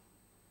praat.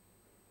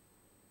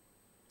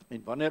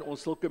 En wanneer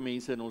ons sulke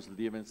mense in ons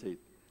lewens het,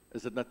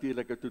 is dit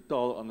natuurlik 'n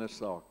totaal ander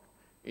saak,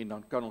 en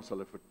dan kan ons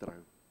hulle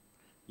vertrou.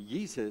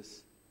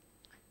 Jesus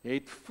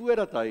het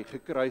voordat hy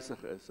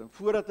gekruisig is, en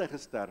voordat hy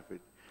gesterf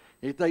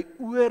het hy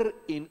oor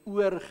en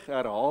oor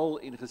herhaal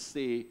en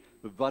gesê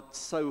wat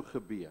sou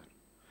gebeur.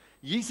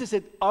 Jesus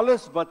het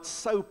alles wat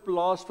sou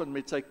plaasvind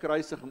met sy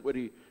kruisiging oor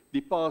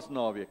die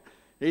Paasnaweek,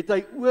 het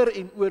hy oor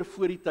en oor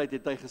voor die tyd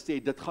het hy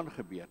gesê, dit gaan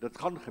gebeur, dit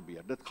gaan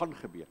gebeur, dit gaan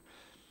gebeur.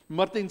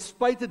 Maar ten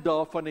spyte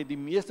daarvan het die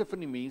meeste van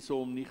die mense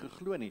hom nie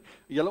geglo nie.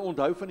 Julle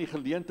onthou van die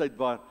geleentheid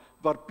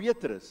waar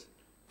Petrus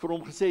vir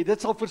hom gesê het,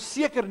 dit sal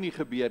verseker nie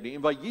gebeur nie,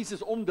 en waar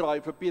Jesus omdraai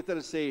vir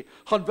Petrus sê,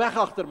 gaan weg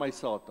agter my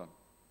Satan.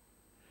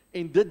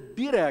 En dit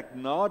direk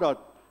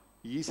nadat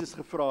Jesus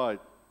gevra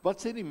het,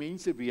 wat sê die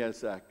mense wie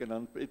is ek? En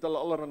dan het hulle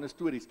allerlei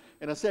stories.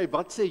 En dan sê hy,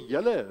 wat sê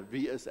julle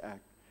wie is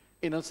ek?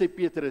 En dan sê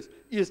Petrus,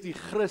 U is die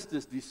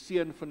Christus, die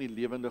Seun van die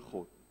lewende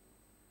God.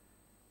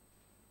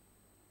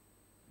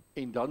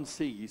 En dan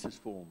sê Jesus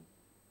vir hom,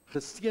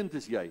 geseënd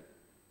is jy,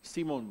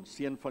 Simon,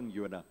 seun van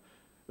Jona,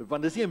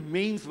 want dis nie 'n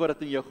mens wat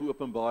dit aan jou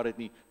geopenbaar het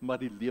nie, maar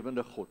die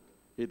lewende God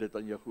het dit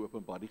aan jou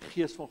geopenbaar. Die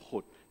Gees van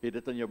God het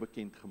dit aan jou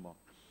bekend gemaak.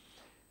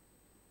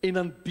 En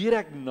dan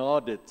direk na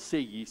dit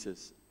sê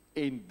Jesus,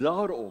 en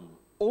daarom,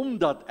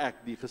 omdat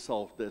ek die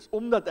gesalfde is,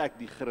 omdat ek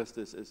die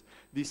Christus is,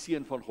 die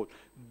Seun van God,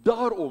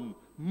 daarom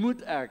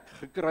moet ek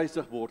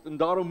gekruisig word, en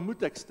daarom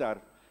moet ek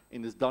sterf.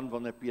 En dis dan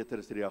wanneer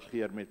Petrus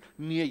reageer met,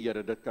 nee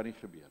Here, dit kan nie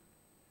gebeur.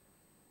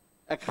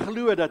 Ek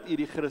glo dat U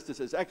die Christus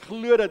is, ek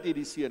glo dat U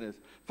die Seun is,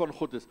 van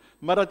God is,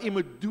 maar dat U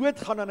moet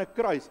doodgaan aan 'n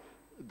kruis,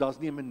 daar's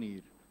nie 'n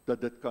manier dat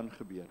dit kan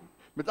gebeur nie.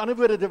 Met ander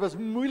woorde, dit was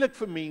moeilik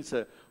vir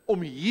mense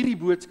om hierdie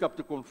boodskap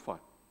te kon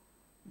vat,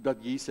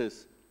 dat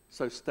Jesus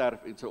sou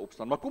sterf en sou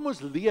opstaan. Maar kom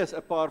ons lees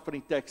 'n paar van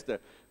die tekste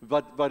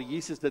waar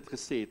Jesus dit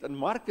gesê het. In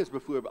Markus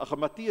byvoorbeeld,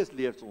 Matteus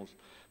lees ons,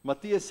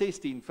 Matteus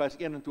 16 vers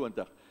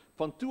 21.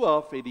 Van toe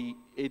af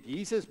het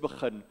Jesus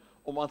begin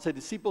om aan sy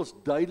disippels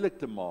duidelik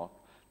te maak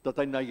dat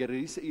hy na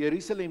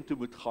Jerusalem toe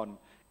moet gaan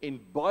en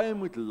baie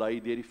moet ly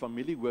deur die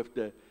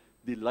familiehoofde,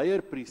 die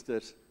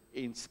leierpriesters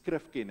en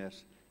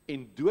skrifkenners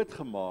en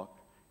doodgemaak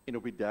en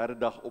op die derde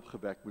dag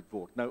opgewek moet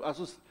word. Nou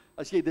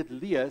as jy dit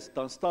lees,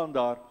 dan staan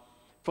daar,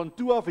 van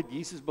toe af het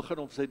Jesus begin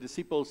om sy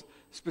disippels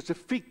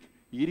spesifiek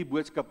hierdie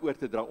boodskap oor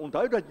te dra.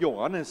 Onthou dat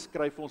Johannes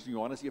skryf ons in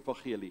Johannes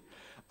Evangelie.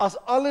 As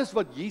alles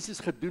wat Jesus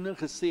gedoen en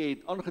gesê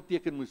het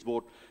aangeteken moes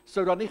word,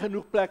 sou daar nie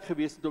genoeg plek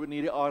gewees het op in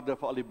hierdie aarde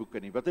vir al die boeke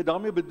nie. Wat hy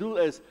daarmee bedoel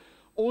is,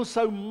 ons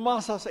sou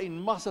massas en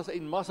massas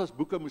en massas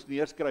boeke moes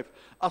neerskryf,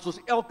 as ons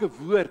elke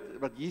woord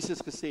wat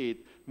Jesus gesê het,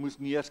 moes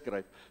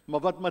neerskryf. Maar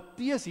wat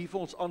Matteus hier vir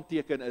ons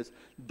aanteken is,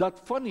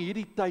 dat van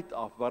hierdie tyd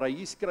af, waar hy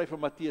hier skryf in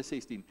Matteus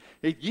 16,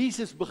 het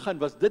Jesus begin,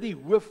 was dit die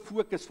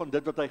hooffokus van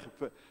dit wat hy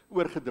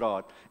oorgedra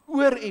het.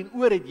 Oor en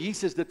oor het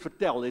Jesus dit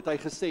vertel, het hy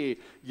gesê,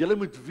 julle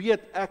moet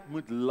weet, ek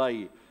moet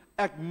ly,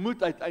 ek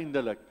moet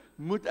uiteindelik,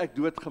 moet ek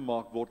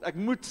doodgemaak word, ek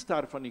moet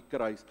sterf aan die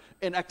kruis,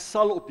 en ek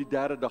sal op die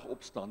derde dag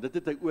opstaan. Dit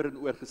het hy oor en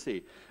oor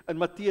gesê. In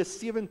Matteus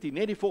 17,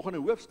 net die volgende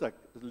hoofstuk,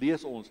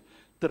 lees ons,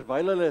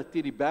 terwyl hulle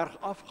teen die berg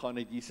afgaan,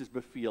 het Jesus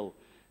beveel,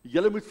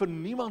 julle moet vir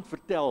niemand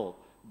vertel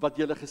wat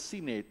julle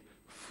gesien het,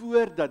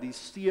 voordat die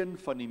Seun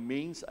van die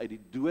mens uit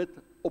die dood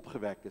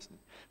opgewek is nie.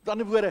 Met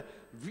ander woorde,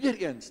 weer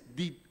eens,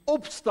 die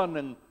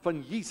opstanding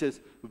van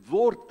Jesus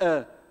word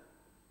 'n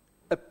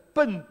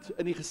punt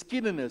in die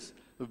geskiedenis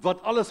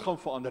wat alles gaan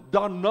verander.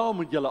 Daarna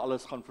moet julle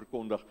alles gaan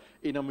verkondig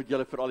en dan moet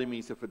julle vir al die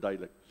mense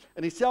verduidelik.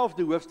 In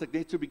dieselfde hoofstuk,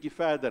 net so 'n bietjie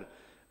verder,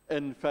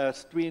 in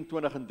vers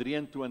 22 en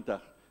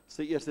 23,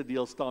 sy eerste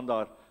deel staan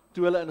daar,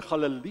 toe hulle in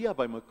Galilea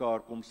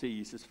bymekaar kom, sê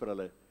Jesus vir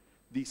hulle,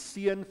 die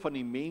Seun van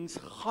die mens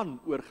gaan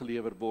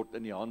oorgelewer word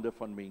in die hande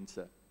van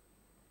mense.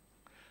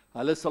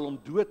 Hulle sal hom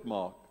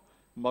doodmaak,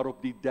 maar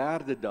op die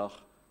derde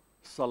dag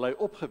sal hy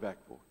opgewek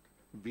word.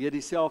 Weer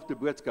dieselfde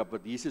boodskap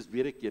wat Jesus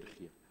weer 'n keer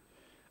gee.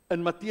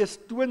 In Matteus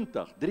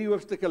 20, 3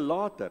 hoofstukke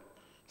later,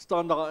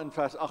 staan daar in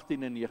vers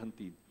 18 en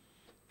 19.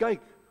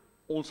 Kyk,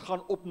 ons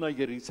gaan op na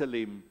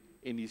Jerusalem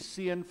en die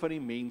Seun van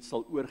die mens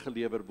sal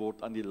oorgelewer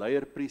word aan die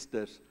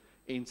leierpriesters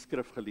en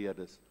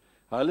skrifgeleerdes.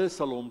 Hulle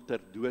sal hom ter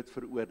dood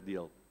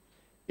veroordeel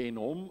en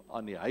hom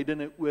aan die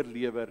heidene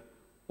oorlewer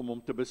om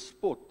hom te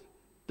bespot,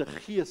 te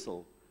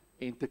gesel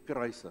en te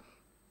kruisig.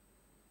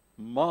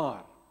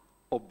 Maar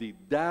op die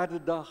derde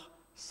dag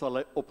sal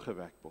hy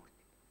opgewek word.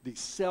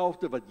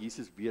 Dieselfde wat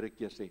Jesus weer 'n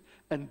keer sê,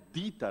 in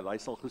detail, hy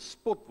sal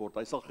gespot word,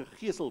 hy sal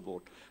gegesel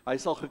word, hy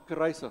sal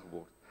gekruisig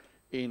word,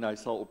 en hy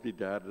sal op die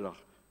derde dag,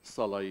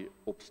 sal hy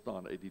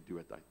opstaan uit die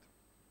dood uit.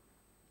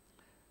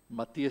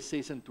 Matteus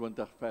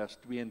 26 vers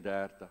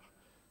 32,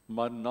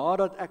 maar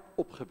nadat ek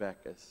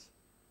opgewek is,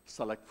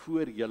 sal ek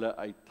voor julle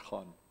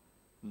uitgaan,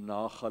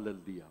 na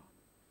Galilea.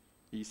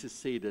 Jesus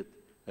sê dit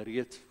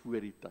reeds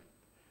voor die tyd.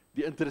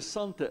 Die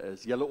interessante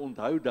is, julle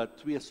onthou dat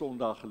 2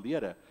 Sondae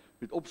gelede,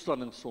 met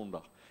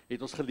opstandingssondag,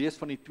 het ons gelees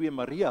van die 2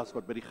 Marias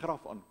wat by die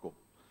graf aankom.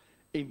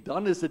 En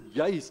dan is dit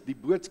juis die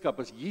boodskap,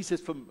 as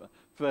Jesus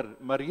vir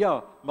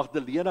Maria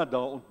Magdalena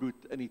daar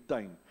ontmoet in die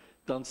tuin,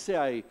 dan sê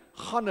hy,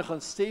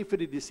 gaan sê vir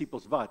die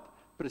disippels wat?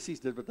 Presies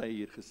dit wat hy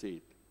hier gesê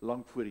het,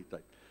 lang voor die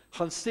tyd.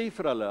 Gaan sê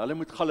vir hulle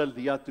moet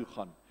Galilea toe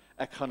gaan,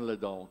 ek gaan hulle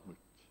daar ontmoet.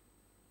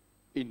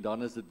 En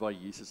dan is dit waar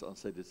Jesus aan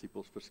sy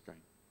disippels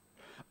verskyn.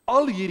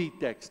 Al hierdie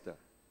tekste,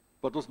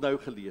 wat ons nou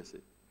gelees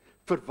het,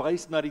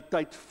 verwys na die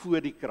tyd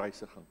voor die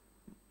kruisiging.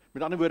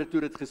 Met ander woorde,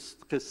 toe dit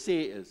gesê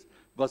is,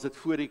 was dit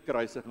voor die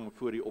kruisiging en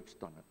voor die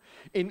opstanding.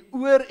 En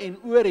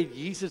oor het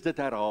Jesus dit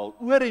herhaal.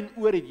 Oor en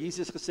oor het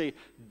Jesus gesê,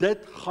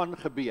 dit gaan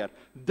gebeur,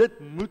 dit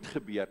moet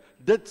gebeur,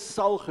 dit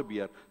sal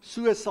gebeur,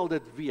 so sal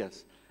dit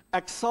wees.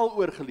 Ek sal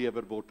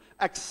oorgelewer word,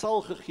 ek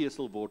sal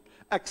gegeesel word,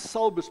 ek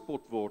sal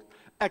bespot word,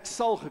 ek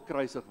sal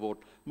gekruisig word,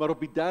 maar op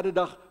die derde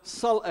dag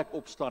sal ek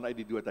opstaan uit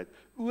die dood uit.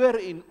 Oor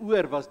en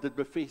oor was dit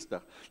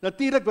bevestig.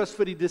 Natuurlik was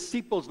vir die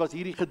disippels, was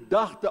hierdie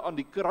gedagte aan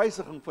die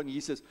kruisiging van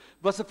Jesus,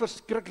 was 'n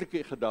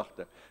verskriklike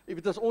gedagte. Jy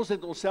weet, as ons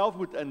net onsself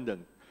moet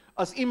indink,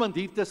 as iemand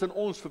hier tussen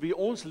ons, vir wie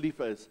ons lief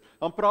is,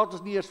 dan praat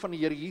ons nie eers van die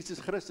Here Jesus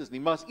Christus nie,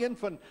 maar as een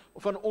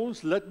van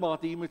ons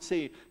lidmate hier moet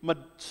sê, maar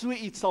so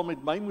iets sal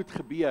met my moet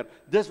gebeur,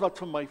 dis wat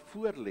vir my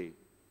voorlê.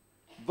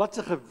 Wat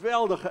 'n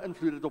geweldige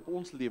invloed dit op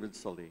ons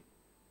lewens sal hê.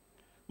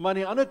 Maar aan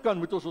die ander kant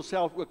moet ons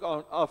onsself ook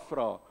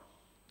afvra.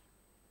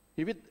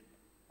 Jy weet,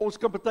 ons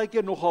kan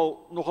partykeer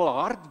nogal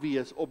hard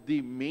wees op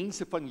die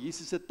mense van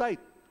Jesus se tyd.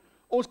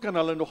 Ons kan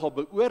hulle nogal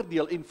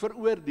beoordeel en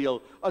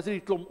veroordeel as dit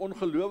die klomp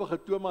ongelowige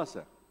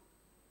Thomasse.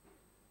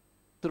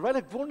 Terwyl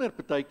ek wonder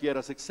partykeer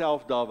as ek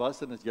self daar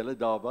was en as julle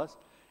daar was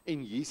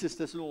en Jesus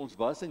tussen ons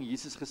was en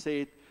Jesus gesê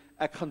het,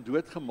 ek gaan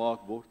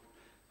doodgemaak word.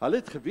 Hulle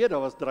het geweet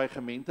daar was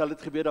dreigemente, hulle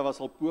het geweet daar was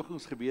al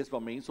pogings gewees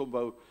waar mense hom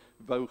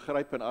wou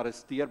gryp en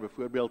arresteer,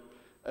 byvoorbeeld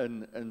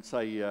in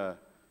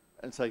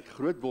sy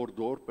grootword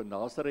dorp in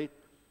Nazareth,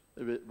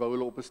 wou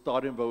hulle op 'n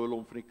stadium wou hulle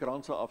hom van die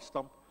kranse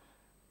afstamp.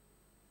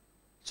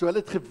 So hulle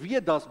het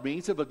geweet daar's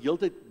mense wat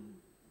heeltyd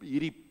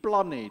hierdie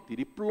plan het,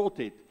 hierdie plot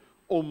het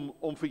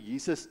om vir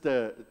Jesus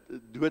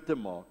dood te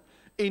maak.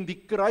 En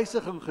die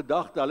kruisiging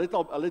gedagte, hulle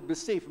het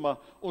besef, maar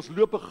ons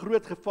loop 'n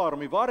groot gevaar. Om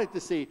die waarheid te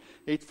sê,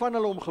 het van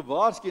hulle hom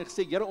gewaarsku en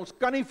gesê, Here, ons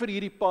kan nie vir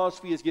hierdie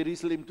Paasfees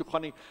Jerusalem toe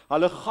gaan nie.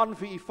 Hulle gaan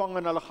vir u vang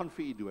en hulle gaan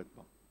vir u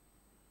doodmaak.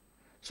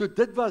 So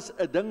dit was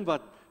 'n ding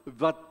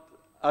wat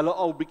hulle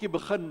al bietjie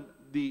begin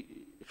die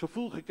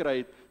gevoel gekry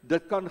het,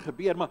 dit kan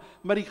gebeur.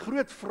 Maar die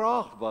groot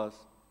vraag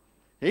was,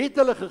 het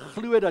hulle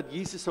geglo dat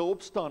Jesus sou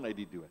opstaan uit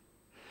die dood?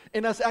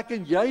 En as ek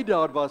en jy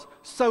daar was,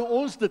 sou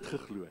ons dit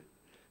geglo het.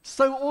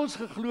 Sou ons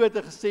geglo het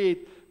en gesê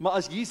het, maar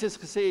as Jesus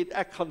gesê het,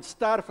 ek gaan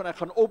sterf en ek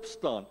gaan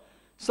opstaan,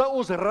 sou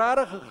ons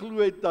regtig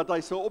geglo het dat hy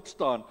sou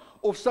opstaan,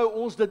 of sou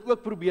ons dit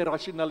ook probeer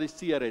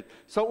rasionaliseer het?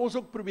 Sou ons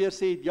ook probeer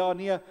sê het, ja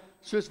nee,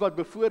 soos wat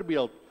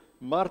byvoorbeeld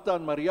Martha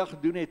en Maria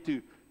gedoen het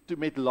toe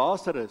met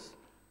Lazarus,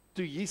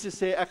 toe Jesus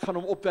sê, ek gaan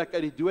hom opwek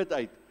uit die dood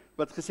uit,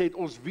 wat gesê het,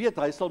 ons weet,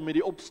 hy sal met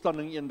die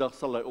opstanding eendag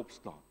sal hy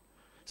opstaan.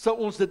 Sou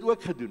ons dit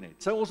ook gedoen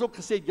het? Sou ons ook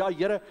gesê het, ja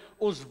Here,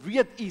 ons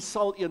weet, u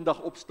sal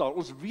eendag opstaan,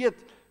 ons weet,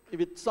 jy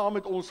weet, saam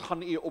met ons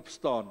gaan u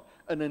opstaan,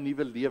 in 'n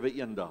nuwe lewe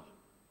eendag.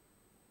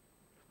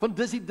 Want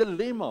dis die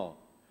dilemma,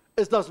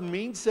 is daar's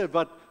mense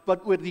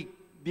wat oor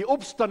die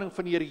opstanding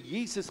van die Here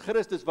Jesus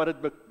Christus, wat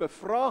dit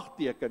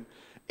bevraagteken,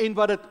 en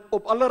wat dit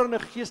op allerlei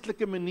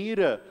geestelike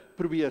maniere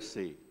probeer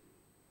sê.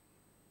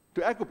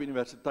 Toe ek op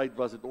universiteit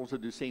was, het ons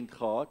 'n dosent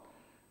gehad,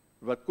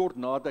 wat kort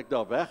nadat ek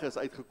daar weg is,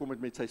 uitgekom het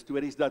met sy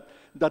stories,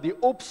 dat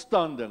die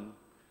opstanding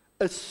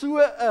is so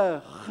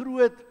 'n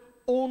groot,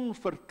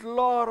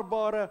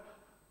 onverklaarbare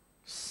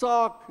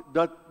saak,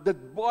 dat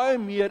dit baie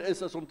meer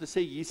is as om te sê,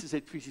 Jesus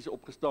het fisies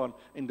opgestaan,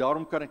 en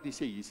daarom kan ek nie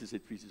sê, Jesus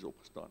het fisies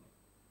opgestaan.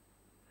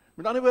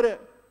 Met ander woorde,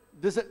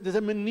 dis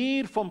 'n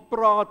manier van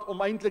praat,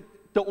 om eintlik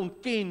te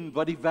ontken,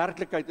 wat die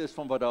werklikheid is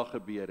van wat daar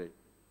gebeur het.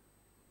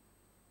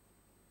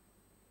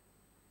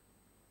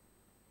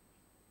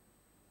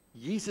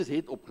 Jesus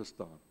het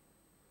opgestaan,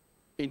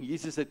 en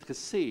Jesus het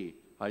gesê,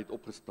 hy het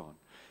opgestaan.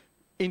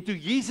 En toe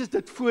Jesus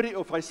dit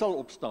hy sal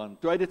opstaan,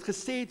 toe hy dit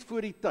gesê het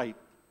voor die tyd,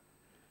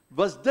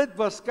 was dit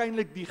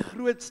waarskynlik die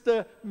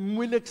grootste,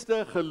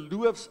 moeilikste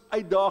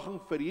geloofsuitdaging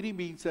vir hierdie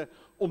mense,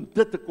 om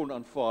dit te kon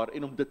aanvaar,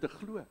 en om dit te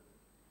glo.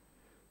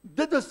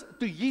 Dit is,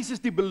 toe Jesus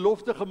die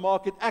belofte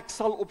gemaak het, ek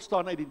sal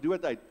opstaan uit die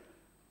dood uit,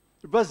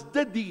 was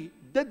dit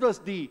was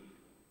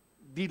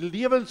die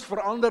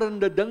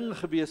lewensveranderende ding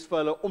gewees vir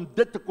hulle, om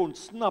dit te kon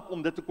snap,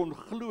 om dit te kon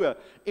glo,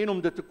 en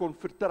om dit te kon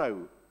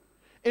vertrou.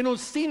 En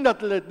ons sien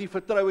dat hulle dit nie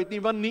vertrou het nie,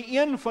 want nie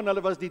een van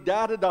hulle was die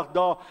derde dag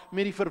daar,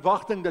 met die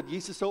verwagting dat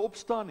Jesus sou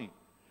opstaan nie.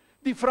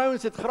 Die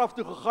vrouens het graf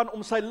toe gegaan,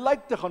 om sy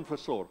lijk te gaan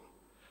versorg.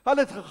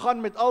 Hulle het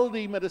gegaan met al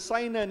die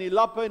medisyne en die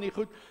lappe en die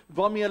goed,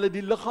 waarmee hulle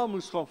die liggaam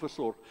moes gaan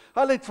versorg.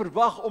 Hulle het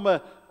verwag om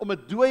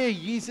 'n dooie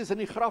Jesus in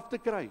die graf te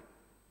kry.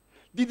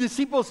 Die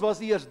disippels was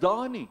nie eers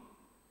daar nie.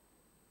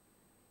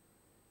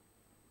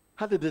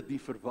 Hulle het dit nie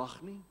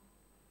verwag nie.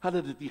 Hulle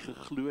het dit nie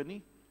geglo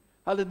nie.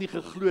 Hulle het nie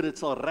geglo dit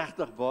sal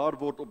regtig waar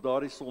word op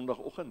daardie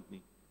Sondagoggend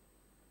nie.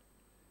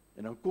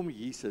 En dan kom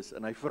Jesus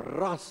en hy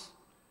verras,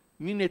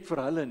 nie net vir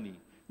hulle nie,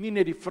 nie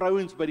net die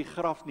vrouens by die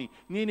graf nie,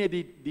 nie net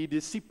die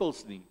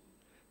disippels nie,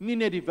 nie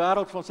net die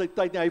wêreld van sy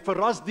tyd nie, hy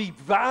verras die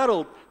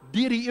wêreld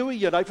deur die eeue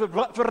heen, hy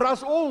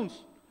verras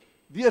ons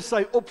deur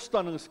sy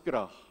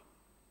opstanningskrag.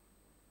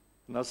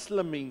 En daar's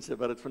slim mense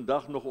wat dit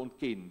vandag nog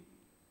ontken,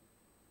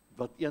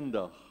 wat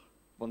eendag,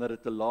 wanneer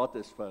dit te laat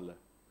is vir hulle,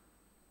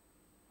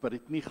 wat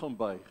dit nie gaan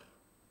buig,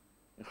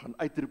 en gaan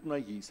uitroep na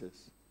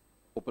Jesus,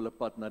 op hulle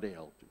pad na die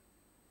hel toe.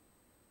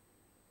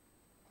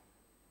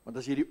 Want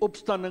as jy die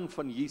opstanding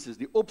van Jesus,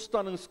 die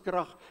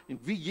opstandingskrag en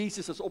wie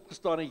Jesus as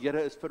opgestane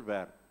Here is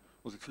verwerp,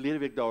 ons het verlede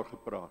week daar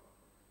gepraat.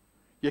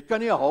 Jy kan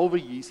nie 'n halwe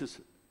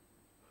Jesus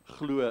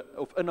glo,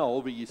 of in 'n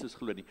halwe Jesus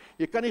glo nie.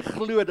 Jy kan nie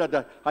glo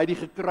dat hy die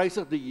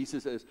gekruisigde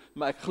Jesus is,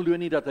 maar ek glo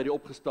nie dat hy die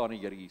opgestane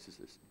Here Jesus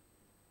is nie.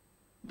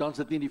 Dan is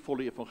dit nie die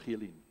volle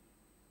evangelie nie.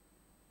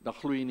 Dan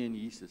glo jy nie in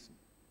Jesus nie.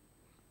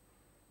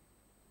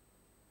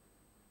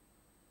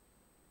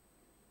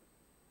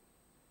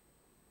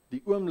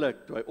 Die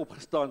oomblik toe hy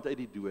opgestaan het uit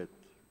die dood,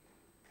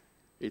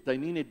 het hy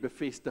nie net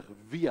bevestig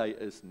wie hy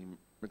is nie,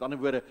 met ander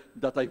woorde,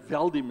 dat hy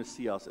wel die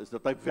Messias is,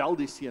 dat hy wel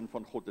die Seun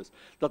van God is,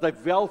 dat hy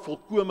wel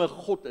volkome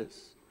God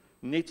is,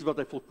 net so wat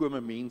hy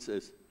volkome mens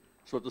is,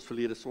 so wat ons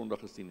verlede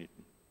Sondag gesien het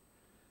nie.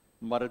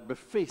 Maar dit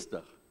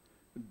bevestig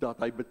dat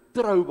hy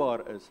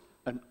betroubaar is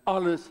in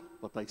alles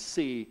wat hy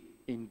sê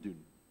en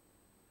doen.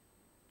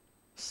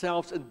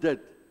 Selfs in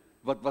dit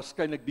wat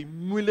waarskynlik die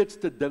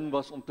moeilikste ding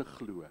was om te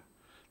glo.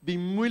 Die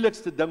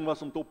moeilikste ding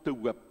was om op te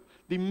hoop.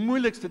 Die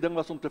moeilikste ding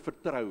was om te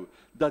vertrou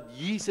dat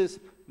Jesus,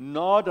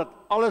 nadat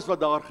alles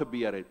wat daar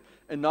gebeur het,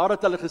 en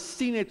nadat hulle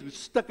gesien het hoe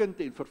stikkend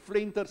en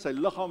vervlenter sy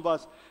liggaam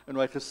was, en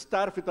hoe hy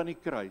gesterf het aan die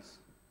kruis,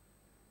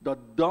 dat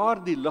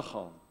daardie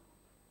liggaam,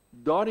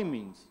 daardie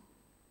mens,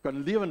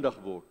 kan lewendig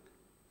word,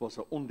 was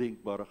 'n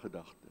ondenkbare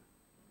gedagte.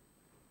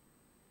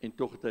 En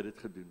tog het hy dit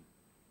gedoen.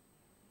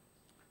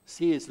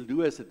 C.S.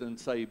 Lewis het in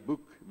sy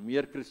boek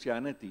Mere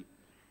Christianity,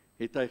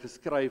 het hy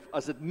geskryf,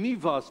 as dit nie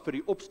was vir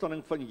die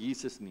opstanding van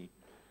Jesus nie,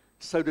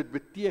 sou dit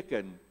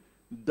beteken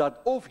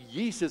dat of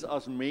Jesus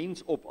as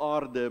mens op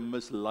aarde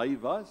mislei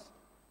was,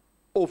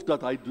 of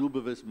dat hy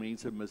doelbewus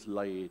mense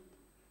mislei het,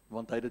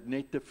 want hy het dit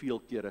net te veel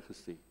kere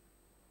gesê.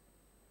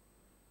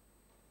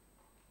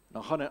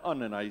 Dan gaan hy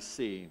aan en hy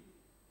sê,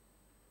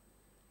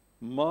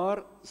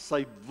 maar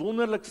sy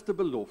wonderlikste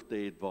belofte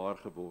het waar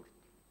geword.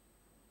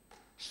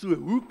 So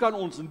hoe kan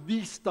ons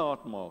nie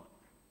staat maak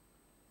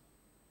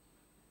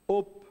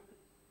op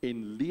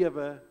en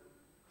lewe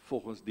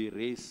volgens die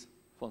res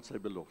van sy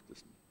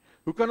beloftes nie?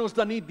 Hoe kan ons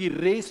dan nie die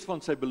res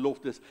van sy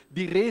beloftes,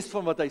 die res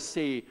van wat hy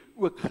sê,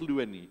 ook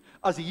glo nie?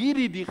 As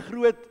hierdie die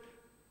groot,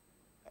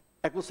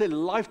 ek wil sê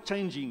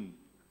life-changing,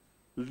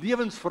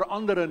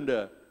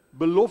 lewensveranderende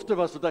belofte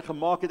was wat hy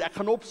gemaak het, ek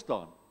gaan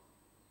opstaan.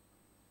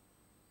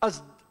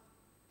 As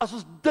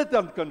ons dit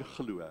dan kan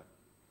glo,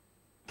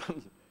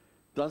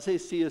 dan sê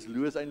C.S.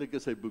 Lewis eintlik in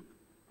sy boek,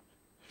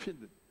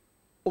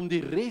 om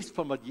die res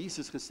van wat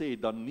Jesus gesê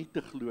het dan nie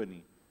te glo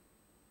nie,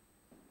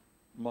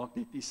 maak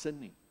net nie sin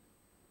nie.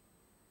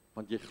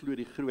 Want jy glo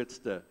die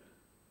grootste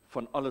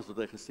van alles wat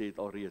hy gesê het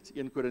alreeds.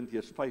 1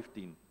 Korintiërs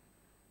 15,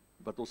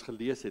 wat ons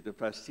gelees het in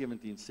vers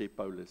 17 sê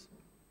Paulus,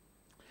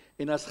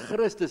 en as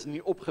Christus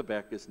nie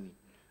opgewek is nie,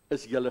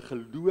 is julle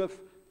geloof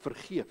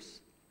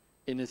vergeefs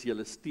en is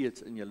julle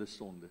steeds in julle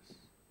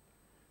sondes.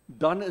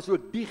 Dan is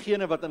ook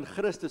diegene wat in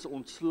Christus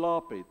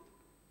ontslaap het,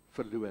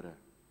 verlore.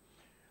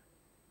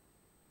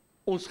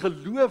 Ons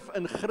geloof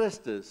in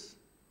Christus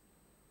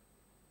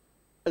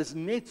is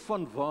net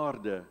van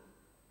waarde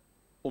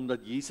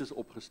omdat Jesus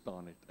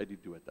opgestaan het uit die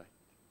dood uit.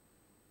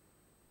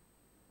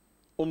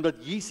 Omdat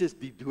Jesus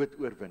die dood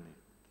oorwin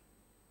het.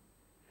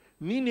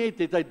 Nie net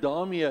het hy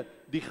daarmee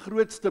die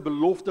grootste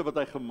belofte wat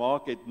hy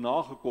gemaak het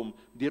nagekom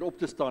deur op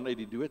te staan uit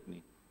die dood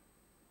nie.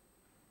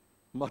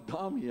 Maar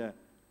daarmee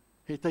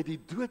het hy die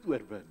dood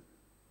oorwin.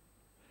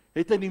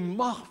 Het hy die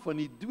mag van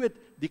die dood,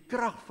 die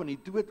krag van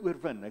die dood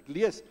oorwin. Ek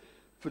lees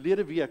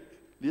verlede week,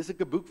 lees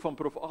ek 'n boek van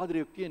Prof.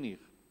 Adriel Koenig,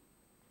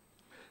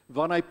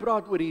 waarin hy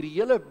praat oor hierdie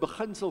hele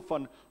beginsel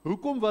van,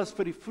 hoekom was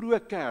vir die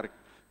vroeë kerk,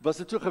 was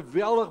dit so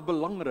geweldig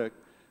belangrik,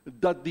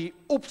 dat die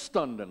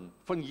opstanding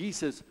van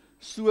Jesus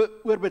so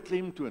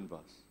oorbeklemtoon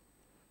was.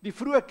 Die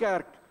vroeë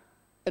kerk,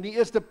 in die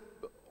eerste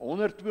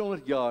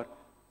 100-200 jaar,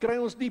 kry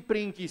ons nie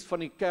prentjies van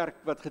die kerk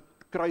wat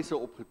kruise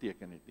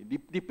opgeteken het nie.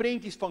 Die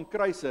prentjies van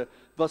kruise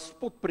was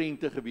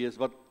spotprente gewees,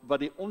 wat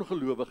die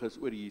ongelowiges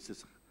oor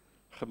Jesus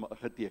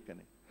geteken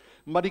het.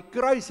 Maar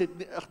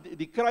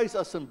die kruis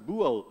as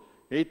simbool,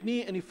 het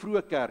nie in die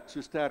vroeë kerk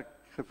so sterk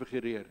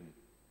gefigureer nie.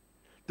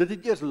 Dit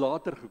het eers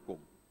later gekom,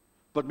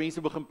 wat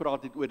mense begin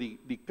praat het oor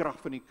die krag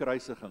van die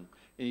kruisiging,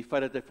 en die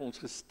feit dat hy vir ons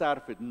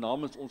gesterf het,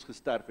 namens ons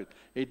gesterf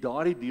het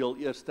daardie deel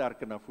eers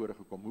sterker na vore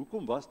gekom.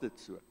 Hoekom was dit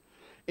so?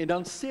 En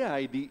dan sê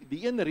hy,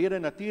 die een rede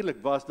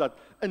natuurlik was dat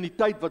in die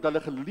tyd wat hulle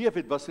geleef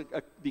het, was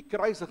die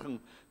kruisiging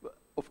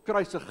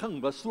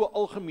was so 'n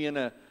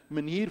algemene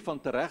manier van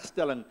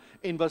teregstelling,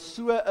 en was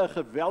so 'n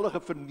geweldige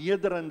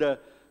vernederende,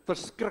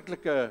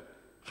 verskriklike,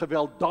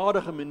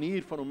 gewelddadige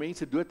manier van om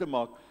mense dood te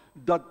maak,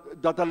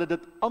 dat hulle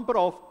dit amper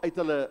half uit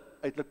hulle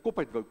kop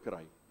uit wou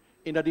kry.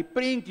 En dat die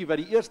prentjie wat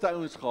die eerste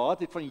ouens gehad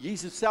het van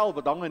Jesus self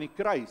wat hang aan die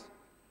kruis,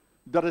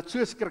 dat dit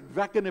so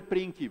skrikwekkende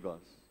prentjie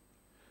was.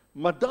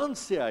 Maar dan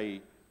sê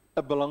hy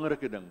 'n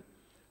belangrike ding.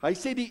 Hy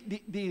sê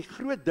die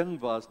groot ding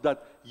was dat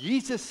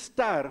Jesus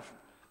sterf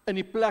in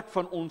die plek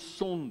van ons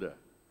sonde.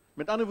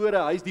 Met ander woorde,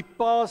 hy is die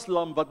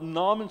paaslam wat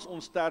namens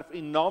ons sterf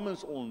en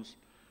namens ons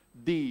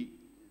die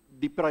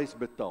prys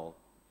betaal.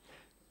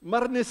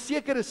 Maar in 'n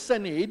sekere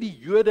sin het die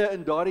Jode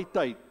in daardie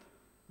tyd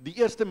die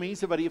eerste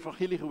mense wat die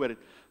evangelie gehoor het,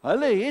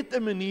 hulle het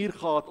 'n manier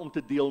gehad om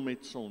te deel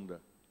met sonde.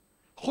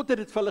 God het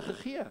dit vir hulle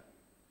gegee.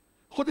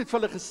 God het vir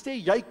hulle gesê,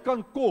 jy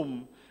kan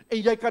kom,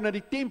 en jy kan na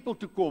die tempel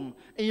toe kom,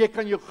 en jy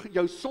kan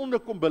jou sonde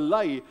kom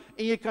bely,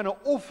 en jy kan 'n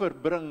offer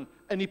bring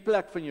in die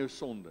plek van jou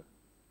sonde.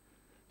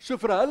 So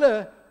vir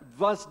hulle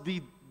was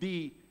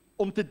die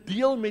om te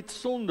deel met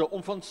sonde,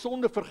 om van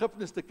sonde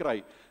vergifnis te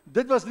kry,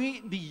 dit was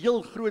nie die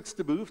heel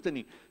grootste behoefte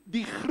nie.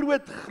 Die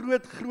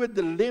groot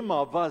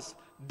dilemma was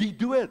die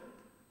dood.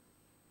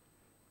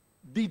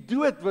 Die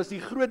dood was die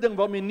groot ding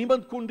waarmee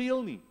niemand kon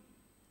deel nie.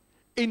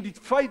 En die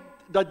feit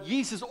dat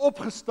Jesus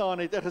opgestaan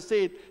het en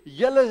gesê het,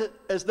 julle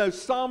is nou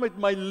saam met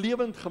my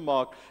lewend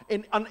gemaak,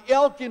 en aan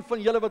elkeen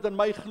van julle wat in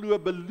my glo,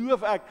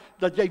 beloof ek,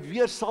 dat jy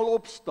weer sal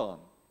opstaan.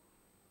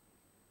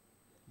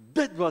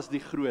 Dit was die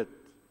groot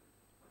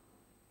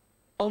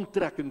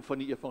aantrekking van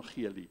die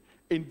evangelie,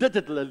 en dit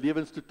het hulle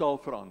lewens totaal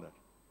verander.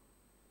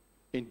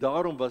 En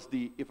daarom was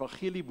die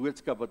evangelie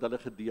boodskap wat hulle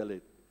gedeel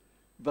het,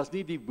 was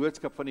nie die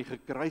boodskap van die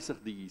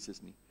gekruisigde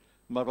Jesus nie,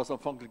 maar was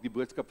aanvanklik die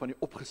boodskap van die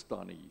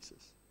opgestane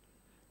Jesus.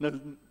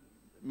 Nou,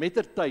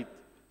 mettertyd,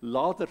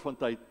 later van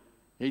tyd,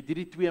 het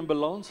hierdie twee in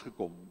balans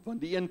gekom,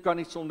 want die een kan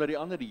nie sonder die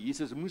ander, die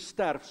Jesus moes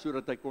sterf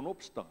sodat hy kon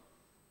opstaan.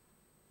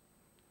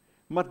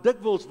 Maar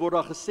dikwels word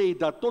daar gesê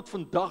dat tot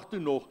vandag toe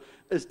nog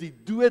is die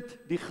dood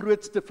die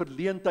grootste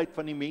verleentheid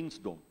van die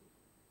mensdom.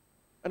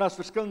 En daar's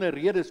verskillende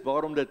redes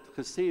waarom dit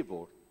gesê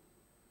word.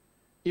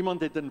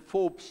 Iemand het in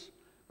Forbes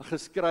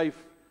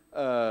geskryf,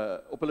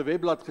 op hulle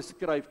webblad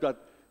geskryf,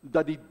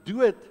 dat die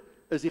dood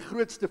is die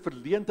grootste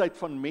verleentheid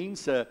van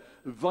mense,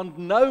 want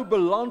nou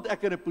beland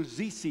ek in 'n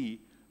posisie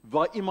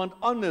waar iemand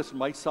anders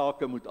my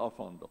sake moet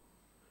afhandel.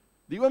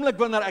 Die oomblik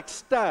wanneer ek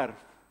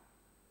sterf,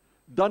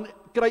 dan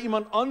kry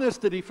iemand anders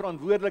die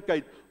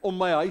verantwoordelikheid om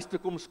my huis te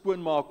kom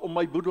skoonmaak, om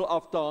my boedel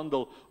af te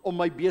handel, om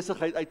my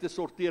besigheid uit te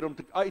sorteer, om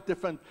uit te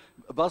vind,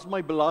 was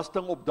my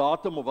belasting op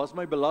datum of was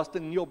my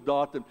belasting nie op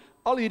datum.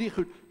 Al hierdie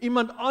goed,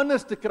 iemand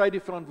anders te kry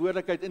die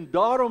verantwoordelikheid, en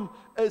daarom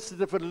is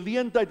dit 'n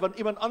verleentheid, want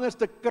iemand anders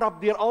te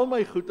krap deur al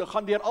my goed, en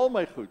gaan deur al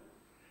my goed.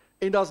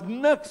 En daar's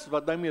niks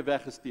wat nou mee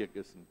weggesteek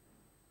is nie.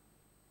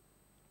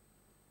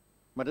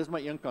 Maar dis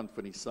maar een kant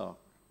van die saak.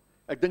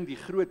 Ek dink die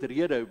groot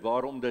rede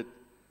waarom dit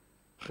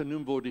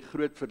genoem word die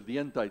groot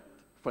verleentheid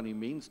van die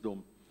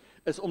mensdom,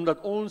 is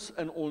omdat ons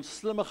in ons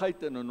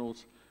slimmigheid en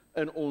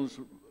in ons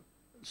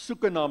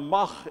soeke na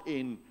mag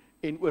en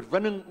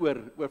oorwinning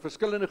oor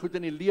verskillende goed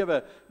in die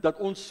lewe, dat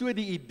ons so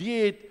die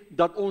idee het,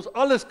 dat ons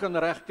alles kan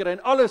regkry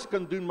en alles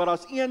kan doen, maar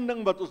daar's een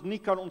ding wat ons nie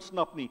kan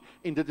ontsnap nie,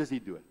 en dit is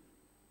die dood.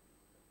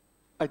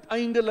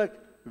 Uiteindelik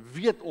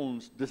weet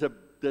ons,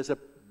 dis 'n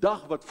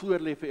dag wat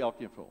voorlê vir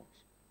elkeen van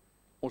ons.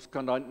 Ons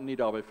kan dan nie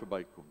daarby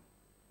verbykom.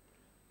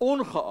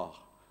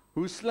 Ongeag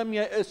hoe slim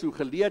jy is, hoe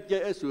geleerd jy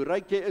is, hoe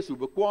ryk jy is, hoe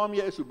bekwaam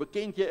jy is, hoe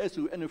bekend jy is,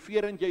 hoe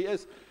innoverend jy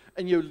is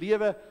in jou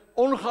lewe,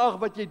 ongeag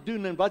wat jy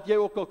doen en wat jy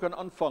ook al kan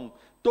aanvang,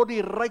 tot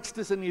die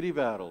rykstes in hierdie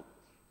wêreld,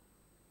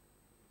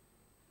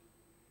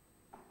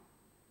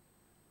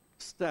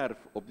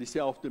 sterf op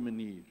dieselfde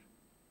manier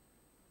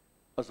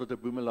as wat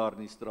 'n boemelaar in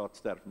die straat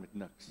sterf met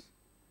niks.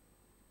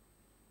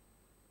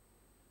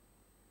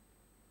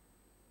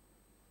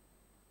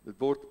 Dit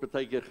word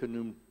partykeer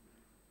genoem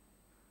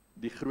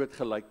die groot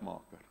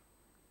gelykmaker.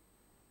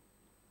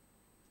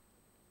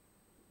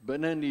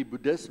 Binne in die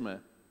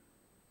boeddhisme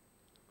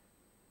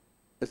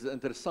is dit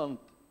interessant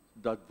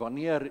dat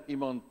wanneer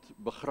iemand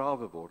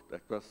begrawe word,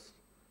 ek was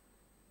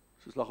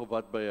so slag of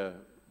wat by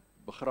 'n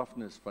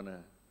begrafnis van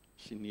 'n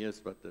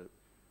Chinees wat 'n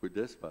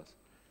boeddhis was,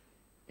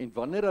 en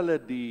wanneer hulle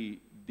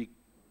die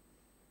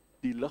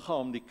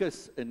liggaam, die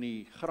kus in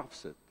die graf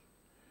sit,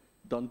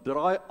 dan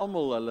draai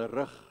almal hulle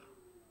rug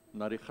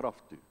na die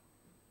graf toe.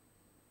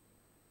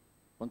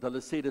 Want hulle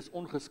sê dis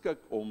ongeskik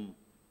om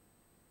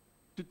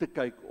toe te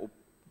kyk op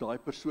daai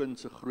persoon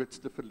se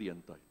grootste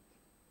verleentheid,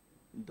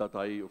 dat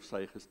hy of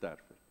sy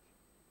gesterf het.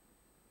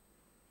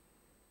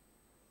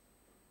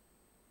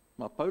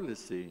 Maar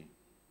Paulus sê,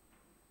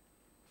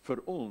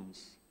 vir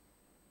ons,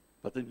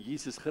 wat in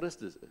Jesus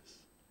Christus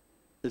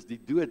is die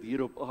dood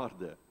hier op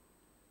aarde,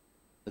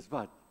 is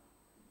wat?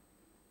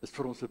 Is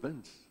vir ons 'n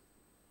wins.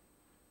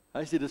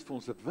 Hy sê dis vir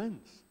ons 'n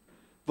wins,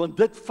 want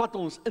dit vat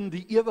ons in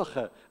die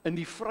ewige, in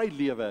die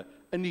vrylewe,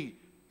 in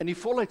die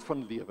volheid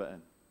van lewe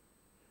in.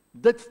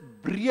 Dit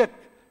breek,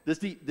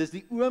 dis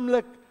die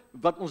oomblik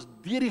wat ons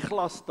deur die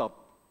glas stap,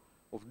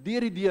 of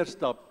deur die deur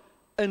stap,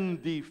 in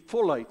die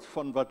volheid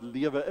van wat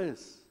lewe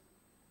is.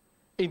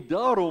 En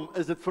daarom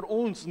is dit vir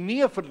ons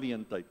nie 'n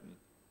verleentheid nie,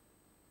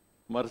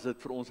 maar is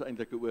dit vir ons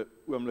eintlik 'n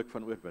oomblik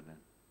van oorwinning.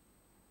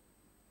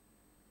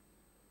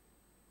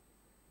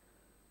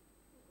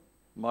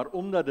 Maar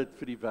omdat dit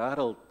vir die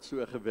wêreld so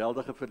 'n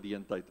geweldige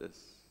verleentheid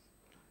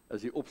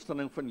is die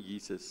opstanding van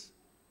Jesus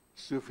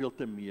soveel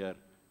te meer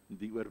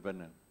die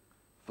oorwinning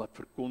wat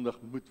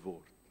verkondig moet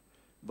word,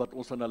 wat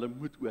ons aan hulle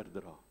moet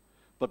oordra,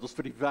 wat ons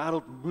vir die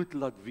wêreld moet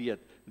laat weet,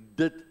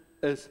 dit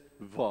is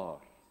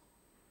waar,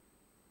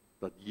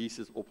 dat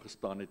Jesus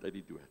opgestaan het uit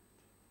die dood.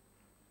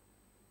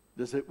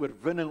 Dis 'n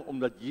oorwinning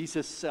omdat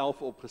Jesus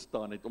self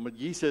opgestaan het, omdat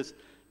Jesus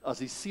as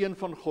die seun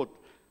van God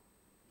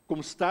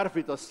kom sterf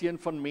het as seun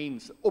van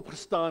mens,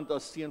 opgestaan het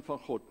as seun van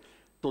God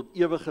tot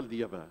ewige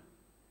lewe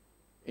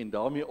en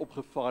daarmee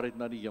opgevaar het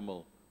na die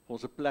hemel, vir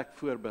ons 'n plek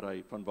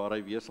voorberei van waar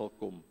hy weer sal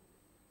kom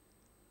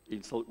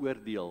en sal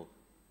oordeel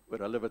oor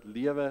hulle wat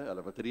lewe,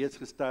 hulle wat reeds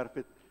gesterf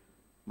het,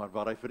 maar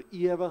waar hy vir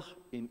ewig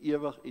en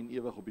ewig en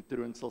ewig op die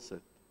troon sal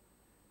sit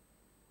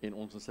en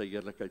ons in sy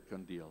heerlikheid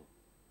kan deel.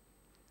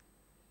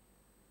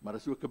 Maar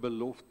is ook 'n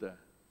belofte.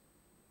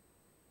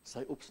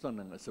 Sy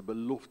opstanding is 'n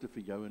belofte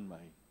vir jou en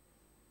my.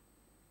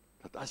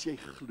 Dat as jy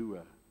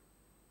glo,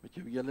 met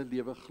jou hele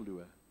lewe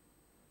glo,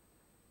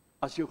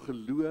 as jou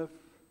geloof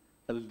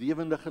 'n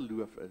lewende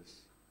geloof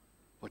is,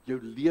 wat jou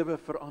lewe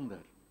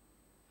verander,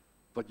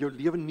 wat jou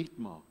lewe nuut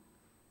maak,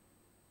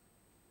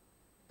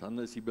 dan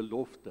is die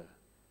belofte,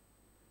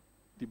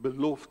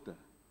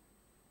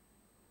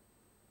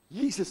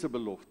 Jesus se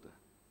belofte,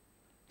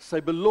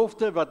 sy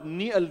belofte wat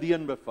nie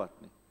alleen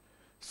bevat nie,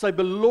 sy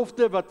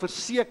belofte wat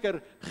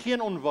verseker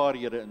geen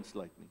onwaarhede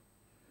insluit nie,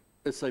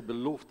 is sy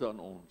belofte aan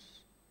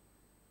ons,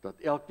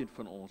 dat elkeen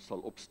van ons sal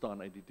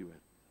opstaan uit die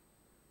dood.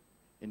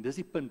 En dis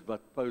die punt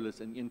wat Paulus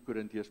in 1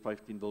 Korintiërs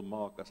 15 wil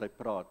maak, as hy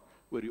praat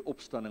oor die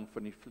opstanding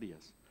van die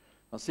vlees.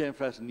 Dan sê hy in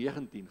vers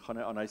 19, gaan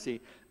hy aan, hy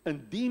sê,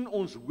 indien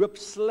ons hoop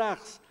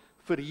slegs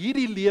vir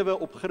hierdie lewe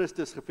op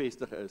Christus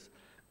gevestig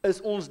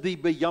is ons die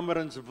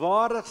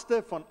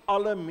bejammerenswaardigste van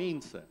alle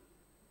mense.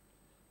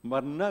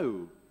 Maar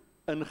nou,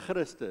 in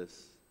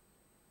Christus,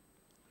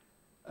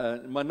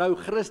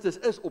 Christus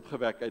is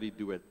opgewek uit die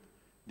dood,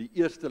 die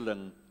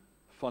eersteling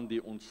van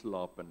die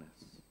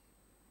ontslapenis.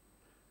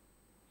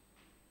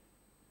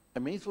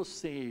 'n Mens wil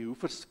sê, hoe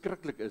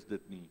verskriklik is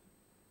dit nie?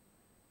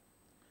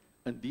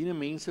 Indien 'n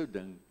mens sou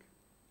dink,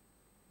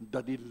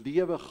 dat die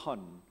lewe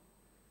gaan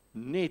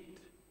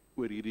net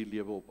oor hierdie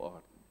lewe op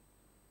aarde.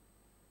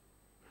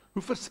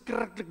 Hoe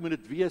verskriklik moet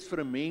dit wees vir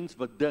 'n mens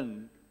wat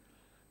dink,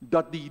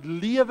 dat die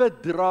lewe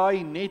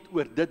draai net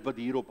oor dit wat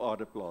hier op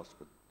aarde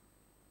plaasvind.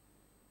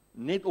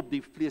 Net op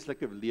die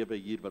vleeslike lewe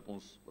hier wat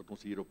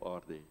ons hier op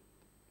aarde het.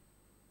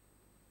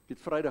 Ek het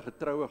Vrydag 'n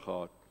troue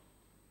gehad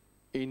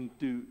en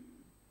toe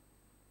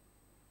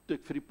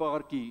ek vir die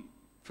paartjie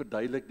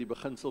verduidelik die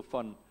beginsel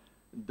van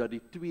dat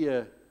die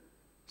twee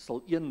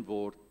sal een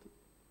word,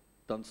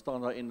 dan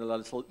staan daar en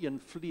hulle sal een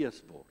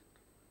vlees word.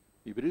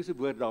 Die Hebreëse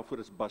woord daarvoor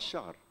is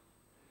bashar.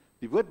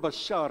 Die woord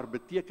bashar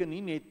beteken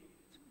nie net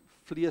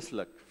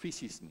vleeslik,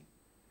 fisies nie.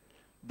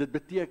 Dit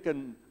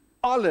beteken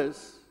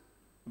alles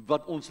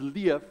wat ons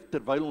leef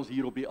terwyl ons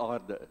hier op die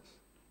aarde is.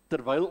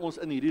 Terwyl ons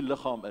in hierdie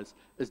liggaam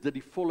is dit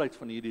die volheid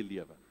van hierdie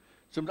lewe.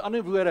 So met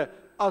ander woorde,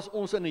 as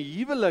ons in 'n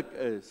huwelik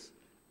is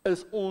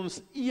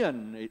ons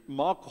een,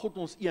 maak God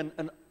ons een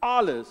in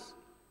alles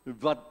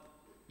wat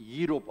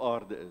hier op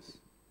aarde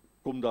is,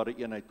 kom daar 'n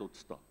eenheid tot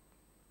stand.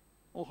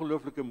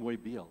 Ongelooflike mooi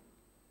beeld.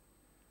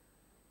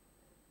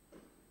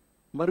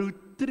 Maar hoe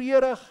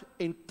treurig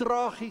en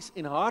tragies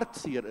en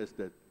hartseer is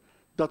dit,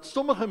 dat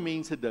sommige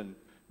mense dink,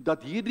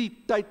 dat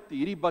hierdie tyd,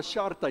 hierdie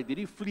bashar tyd,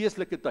 hierdie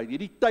vleeslike tyd,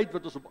 hierdie tyd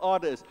wat ons op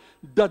aarde is,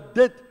 dat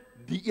dit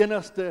die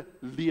enigste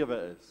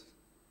lewe is.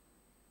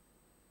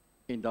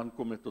 En dan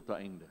kom dit tot 'n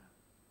einde.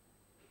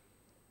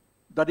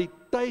 Dat die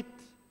tyd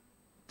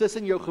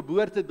tussen jou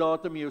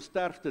geboortedatum en jou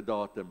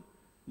sterftedatum,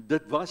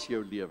 dit was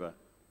jou lewe,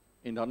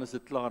 en dan is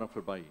dit klaar en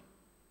verby.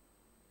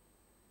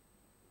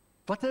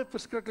 Wat 'n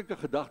verskriklike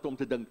gedagte om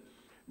te dink,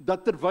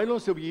 dat terwyl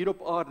ons hier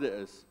op aarde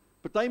is,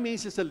 party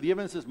mense se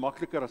lewens is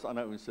makliker as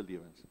ander ouens se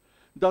lewens.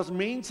 Daar's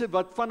mense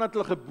wat vandat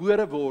hulle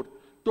gebore word,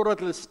 totdat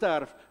hulle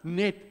sterf,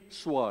 net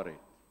swaar het.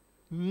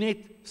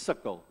 Net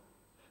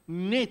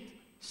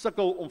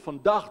sukkel om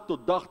van dag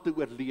tot dag te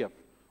oorleef,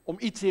 om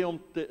iets hê om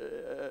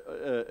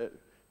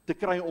te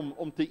kry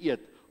om te eet,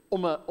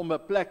 om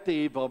 'n plek te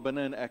hê waar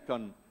binne en ek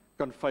kan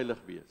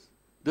veilig wees.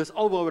 Dis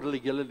alwaaroor hulle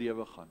hele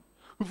lewe gaan.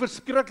 Hoe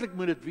verskriklik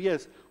moet dit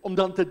wees om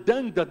dan te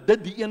dink dat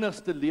dit die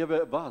enigste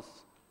lewe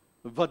was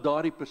wat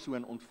daardie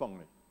persoon ontvang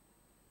het.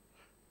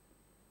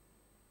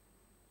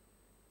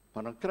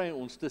 Maar dan kry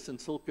ons tussen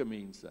sulke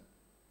mense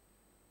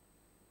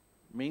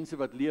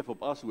wat leef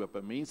op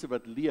ashope, mense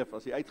wat leef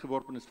as die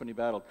uitgeworpenes van die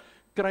wêreld,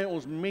 kry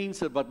ons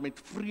mense wat met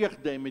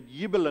vreugde en met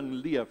jubeling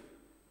leef.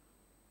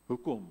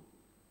 Hoekom?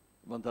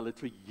 Want hulle het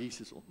vir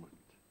Jesus ontmoet.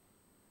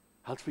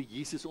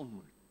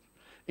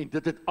 En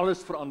dit het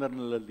alles verander in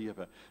hulle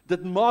lewe.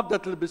 Dit maak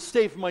dat hulle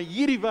besef, maar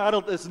hierdie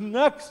wêreld is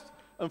niks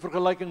in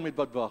vergelyking met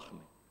wat wag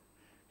nie.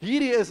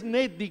 Hierdie is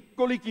net die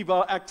kolletjie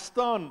waar ek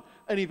staan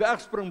in die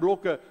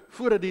wegspringblokke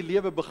voordat die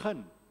lewe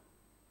begin.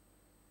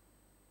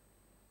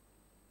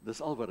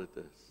 Dis al wat dit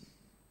is.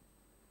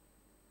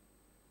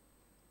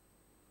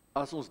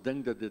 As ons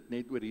dink dat dit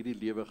net oor hierdie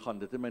lewe gaan,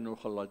 dit het my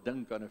nogal laat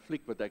dink aan 'n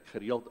fliek wat ek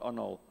gereeld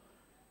aanhaal,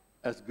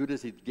 As Good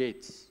As It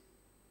Gets.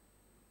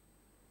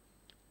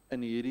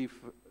 In hierdie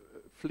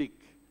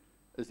fliek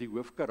is die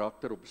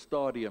hoofkarakter op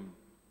stadium,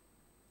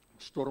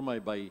 storm hy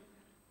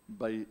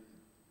by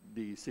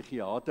die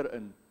psigiater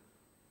in,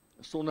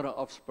 sonder 'n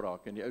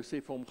afspraak, en die ou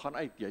sê vir hom, gaan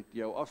uit, jy het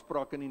jou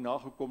afsprake nie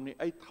nagekom nie,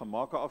 gaan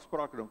maak 'n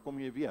afspraak, dan kom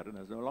jy weer, en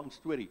dit is nou 'n lang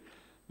storie,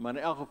 Maar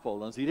in elk geval,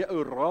 dan is hierdie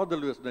ou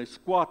radeloos, en hy is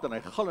kwaad, en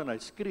hy gil, en hy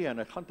skree, en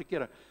hy gaan te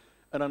kere,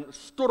 en dan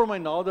storm hy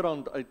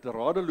naderhand uit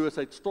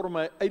radeloosheid, storm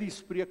hy uit die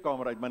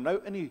spreekkamer uit, maar nou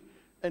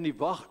in die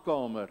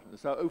wagkamer,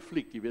 dis nou ou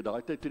fliek, jy weet,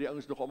 daai tyd toe die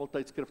ouens nog almal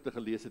tydskrifte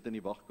gelees het in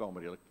die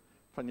wagkamer,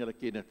 van julle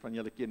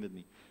ken dit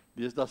nie,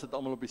 deesdae sit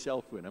almal op die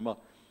selfone,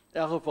 maar in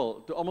elk geval,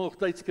 toe almal nog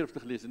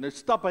tydskrifte gelees het, nou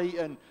stap hy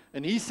in,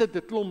 en hier sit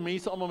 'n klomp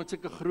mense, almal met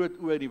sulke groot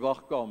oë in die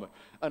wagkamer,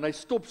 en hy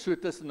stop so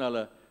tussen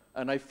hulle,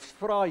 en hy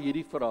vra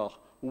hierdie vraag,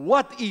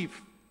 what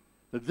if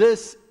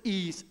this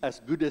is as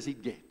good as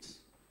it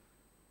gets?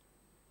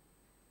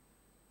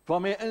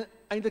 Waarmee hy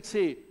eintlik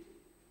sê,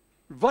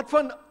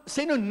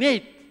 sê nou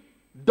net,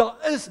 daar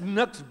is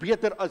niks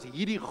beter as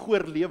hierdie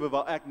goor lewe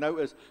waar ek nou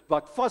is,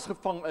 waar ek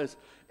vasgevang is,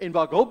 en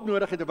waar ek hulp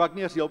nodig het, en waar ek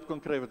nie eens hulp kan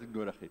kry wat ek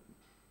nodig het nie.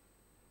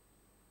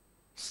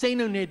 Sê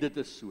nou net, dit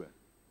is so.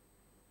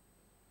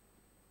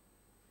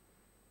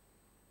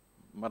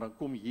 Maar dan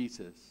kom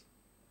Jesus,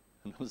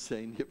 en dan sê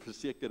hy, nee,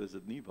 verseker is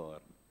dit nie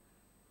waar nie.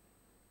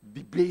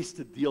 Die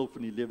beste deel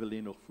van die lewe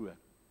lê nog voor.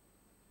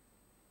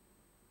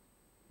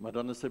 Maar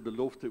dan is sy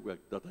belofte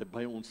ook, dat hy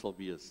by ons sal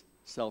wees,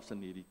 selfs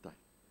in hierdie tyd.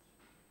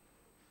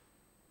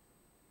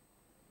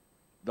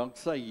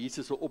 Danksy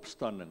Jesus se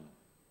opstanding,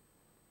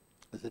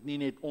 is dit nie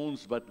net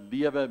ons wat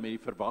lewe met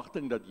die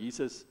verwagting dat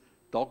Jesus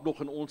dalk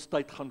nog in ons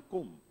tyd gaan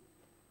kom,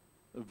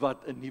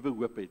 wat 'n nuwe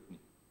hoop het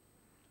nie.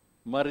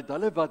 Maar het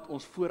hulle wat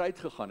ons vooruit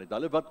gegaan het,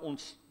 hulle wat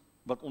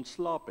ons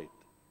slaap het,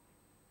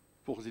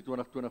 volgens die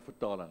 2020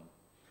 vertaling,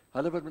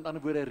 hulle wat met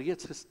ander woorde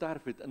reeds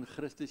gesterf het in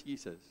Christus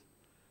Jesus,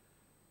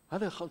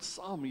 hulle gaan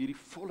saam hierdie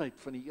volheid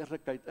van die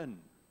heerlikheid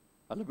in.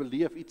 Hulle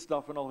beleef iets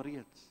daarvan al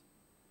reeds,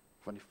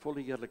 van die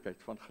volle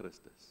heerlikheid van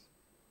Christus.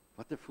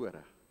 Wat 'n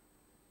voorreg.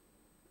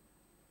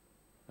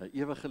 'n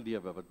Ewige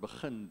lewe wat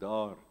begin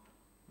daar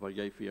waar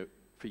jy vir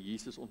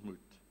Jesus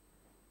ontmoet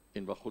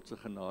en waar God se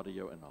genade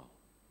jou inhaal.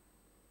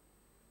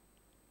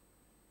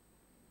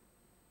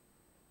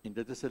 En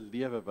dit is 'n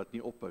lewe wat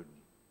nie ophou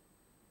nie.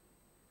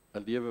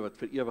 'n Lewe wat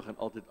vir ewig en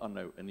altyd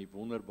aanhou in die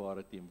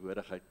wonderbare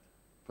teenwoordigheid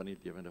van die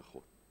lewende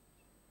God.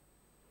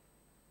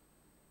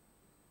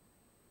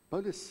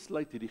 Paulus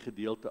sluit hierdie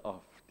gedeelte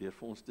af deur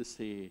vir ons te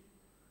sê,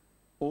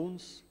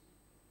 ons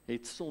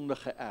het sonde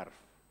geërf.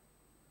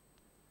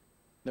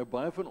 Nou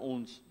baie van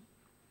ons,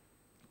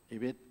 jy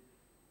weet,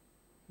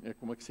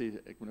 ek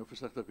moet nou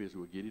versigtig wees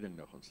hoe ek hierdie ding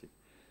nou gaan sê.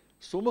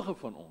 Sommige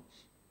van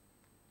ons,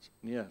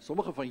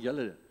 sommige van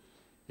julle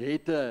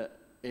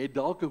het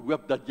dalk 'n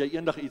hoop dat jy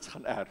eendag iets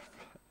gaan erf.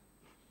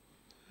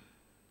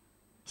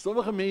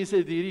 Sommige mense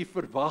het hierdie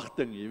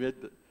verwagting, jy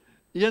weet,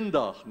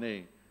 eendag,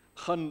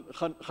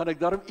 gaan ek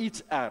daarom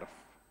iets erf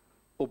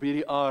op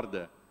hierdie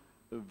aarde,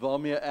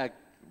 waarmee ek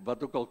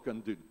wat ook al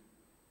kan doen.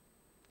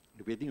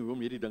 Ek weet nie hoe om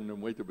hierdie ding nou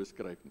mooi te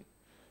beskryf nie.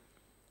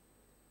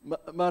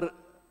 Maar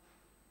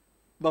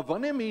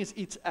wanneer mens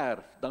iets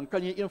erf, dan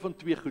kan jy een van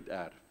twee goed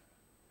erf.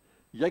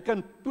 Jy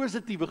kan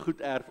positiewe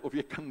goed erf, of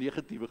jy kan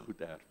negatiewe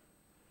goed erf.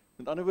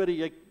 Met ander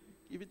woorde,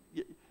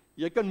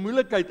 jy kan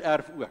moeilikheid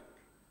erf ook.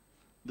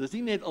 Dis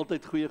nie net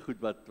altyd goeie goed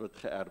wat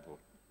geërf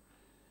word.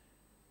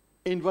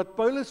 En wat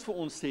Paulus vir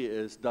ons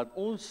sê is, dat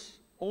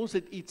ons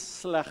het iets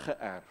sleg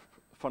geërf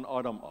van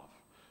Adam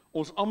af.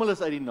 Ons almal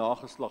is uit die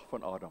nageslag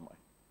van Adam uit.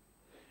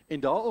 En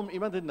daarom,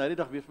 iemand het nou die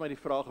dag weer vir my die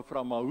vraag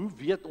gevra, maar hoe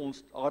weet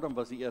ons Adam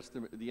was die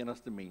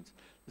enigste mens?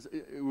 Dus,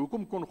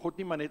 hoekom kon God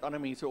nie maar net ander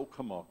mense ook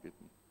gemaak het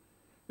nie?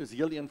 Dis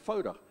heel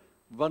eenvoudig,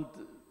 want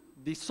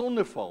die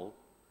sondeval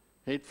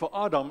het vir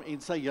Adam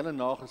en sy hele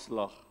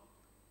nageslag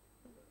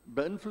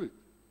beïnvloed.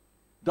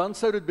 Dan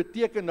sou dit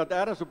beteken dat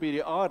ergens op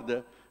hierdie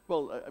aarde,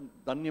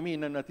 dan neem jy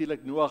nou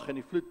natuurlik Noag en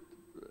die vloed,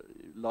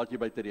 laat jy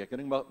buite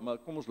rekening, maar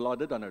kom ons laat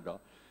dit dan nou daar.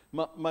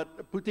 Maar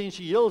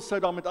potensieel sou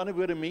daar met ander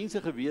woorde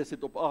mense gewees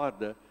het op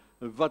aarde,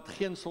 wat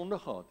geen sonde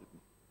gehad het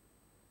nie.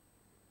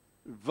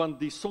 Want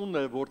die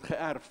sonde word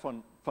geërf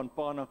van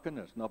pa na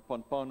kinders,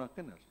 van pa na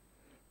kinders.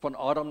 Van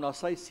Adam na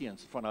sy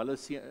seuns, van hulle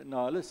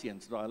na hulle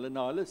seuns,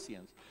 na hulle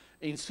seuns.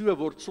 En so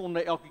word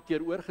sonde elke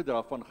keer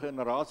oorgedra van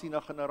generasie na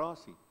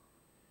generasie.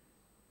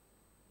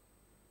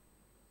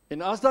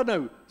 En as daar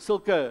nou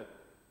sulke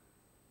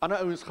ander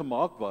ouens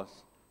gemaak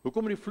was,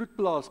 hoekom het die vloed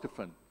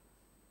plaasgevind?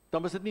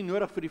 Dan was dit nie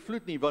nodig vir die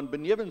vloed nie, want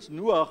benewens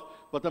Noag,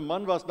 wat 'n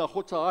man was na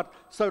God se hart,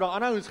 sou daar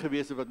ander ouens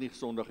gewees het wat nie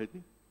gesondig het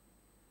nie.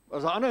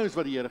 As daar ander ouens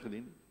wat die Here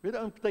gedien het. Weet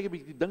ou, partyke 'n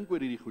bietjie dink oor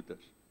hierdie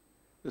goeters.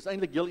 Dis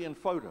eintlik heel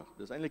eenvoudig,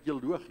 dis eintlik heel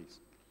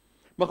logies.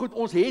 Maar goed,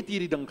 ons het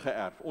hierdie ding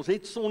geërf. Ons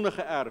het sonde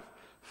geërf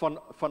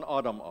van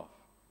Adam af.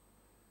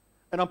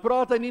 En dan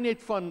praat hy nie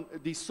net van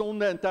die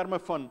sonde in terme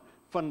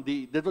van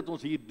dit wat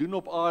ons hier doen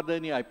op aarde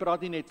nie. Hy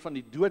praat nie net van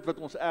die dood wat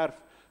ons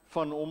erf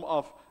van hom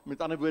af,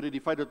 met ander woorde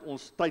die feit dat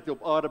ons tyd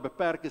op aarde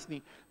beperk is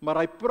nie, maar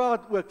hy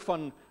praat ook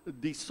van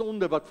die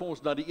sonde wat vir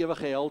ons na die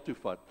ewige hel toe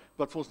vat,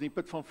 wat vir ons in die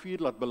put van vuur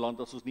laat beland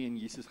as ons nie in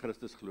Jesus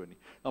Christus glo nie.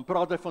 Dan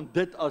praat hy van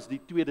dit as die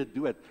tweede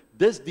dood.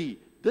 Dis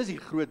die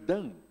groot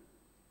ding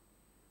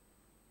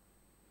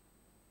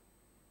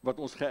wat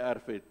ons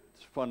geërf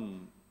het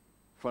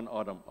van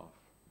Adam af.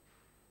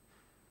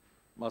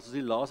 Maar as ons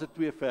die laaste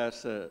 2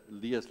 verse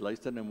lees,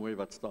 luister nou mooi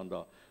wat staan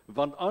daar.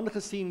 Want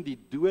aangesien die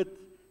dood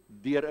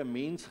deur 'n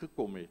mens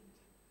gekom het,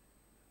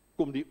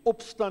 kom die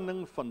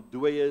opstanding van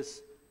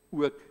dooies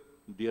ook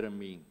deur 'n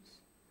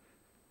mens.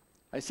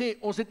 Hy sê,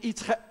 ons het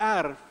iets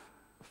geërf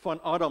van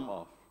Adam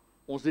af.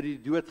 Ons het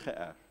die dood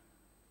geërf.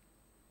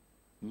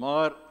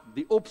 Maar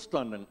die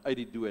opstanding uit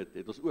die dood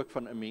het ons ook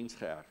van 'n mens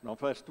geërf. Dan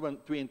vers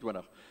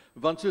 22.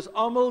 Want soos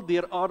almal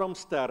deur Adam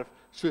sterf,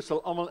 so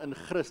sal almal in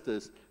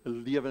Christus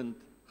lewend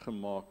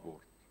gemaak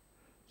word.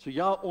 So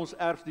ja, ons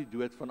erf die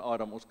dood van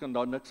Adam, ons kan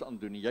daar niks aan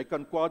doen nie. Jy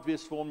kan kwaad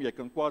wees vir hom, jy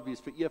kan kwaad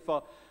wees vir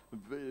Eva,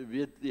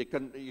 jy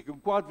kan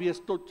kwaad wees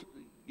tot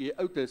jy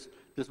oud is,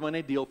 dis maar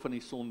net deel van die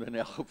sonde in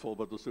elk geval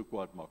wat ons so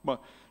kwaad maak. Maar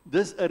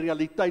dis 'n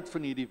realiteit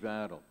van hierdie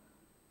wêreld.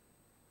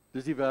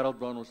 Dis die wêreld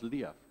waarin ons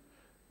leef.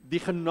 Die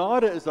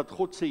genade is dat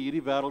God sê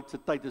hierdie wêreld se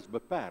tyd is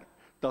beperk.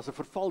 Daar's 'n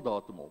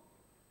vervaldatum op.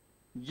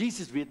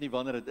 Jesus weet nie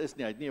wanneer dit is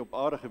nie, hy het nie op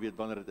aarde geweet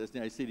wanneer dit is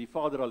nie. Hy sê die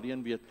Vader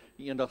alleen weet,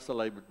 en eendag sal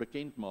hy dit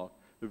bekend maak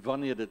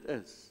wanneer dit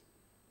is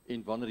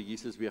en wanneer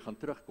Jesus weer gaan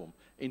terugkom.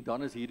 En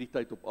dan is hierdie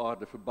tyd op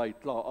aarde verby,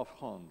 klaar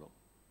afgehandel.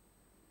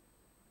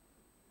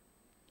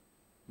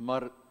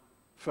 Maar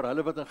vir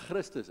hulle wat in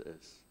Christus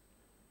is,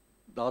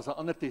 daar's 'n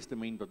ander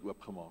testament wat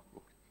oopgemaak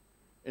word.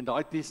 En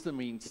daai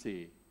testament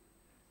sê,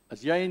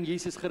 as jy in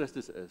Jesus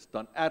Christus is,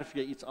 dan erf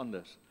jy iets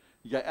anders.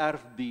 Jy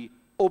erf die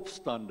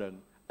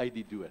opstanding uit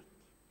die dood.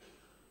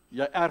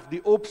 Jy erf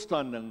die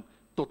opstanding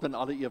tot in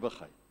alle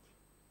ewigheid.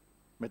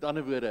 Met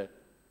ander woorde,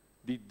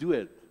 die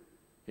dood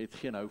het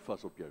geen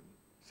houvas op jou nie,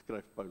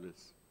 skryf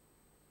Paulus.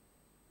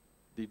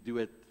 Die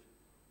dood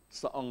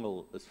se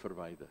angel is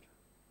verwyder.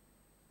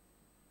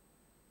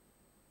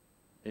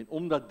 En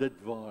omdat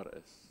dit waar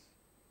is,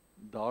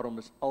 daarom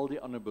is al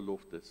die ander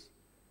beloftes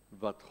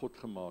wat God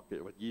gemaak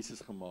het, wat Jesus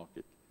gemaak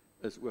het,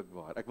 is ook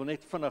waar. Ek wil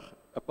net vinnig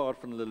 'n paar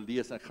van hulle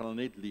lees, ek gaan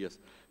hulle net lees.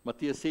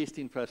 Matteus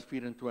 16 vers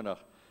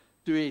 24.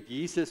 Toe het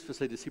Jesus vir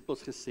sy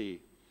disippels gesê,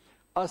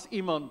 as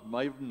iemand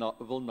my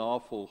wil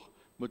navolg,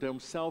 moet hy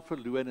homself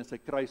verloon en sy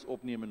kruis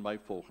opneem en my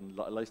volg. En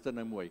luister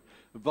nou mooi.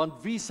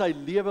 Want wie sy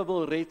lewe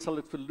wil red, sal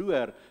dit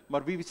verloor,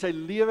 maar wie sy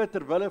lewe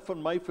ter wille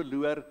van my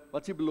verloor,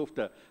 wat is die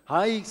belofte?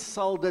 Hy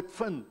sal dit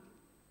vind.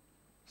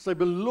 Sy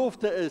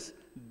belofte is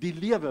die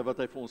lewe wat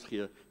hy vir ons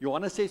gee.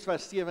 Johannes 6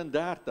 vers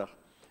 37.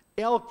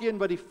 Elkeen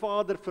wat die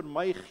Vader vir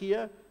my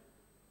gee,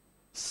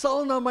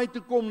 sal na my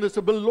toe kom. Dis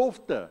 'n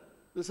belofte.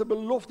 Dis 'n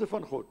belofte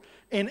van God.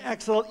 En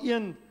ek sal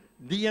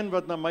die een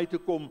wat na my toe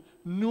kom,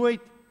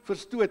 nooit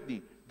verstoot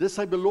nie. Dis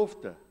sy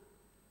belofte.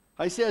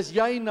 Hy sê as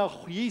jy na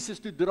Jesus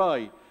toe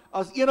draai,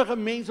 as enige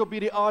mens op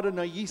hierdie aarde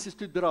na Jesus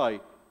toe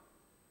draai,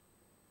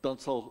 dan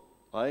sal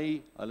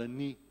hy hulle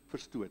nie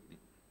verstoot nie.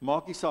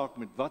 Maak nie saak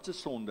met wat se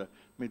sonde,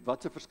 met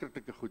wat se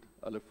verskriklike goed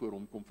hulle voor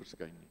hom kom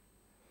verskyn nie.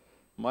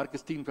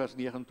 Markus 10 vers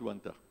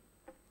 29.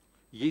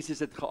 Jesus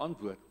het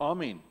geantwoord,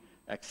 Amen,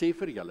 ek sê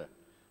vir julle,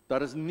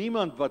 daar is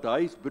niemand wat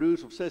huis,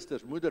 broers of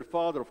susters, moeder,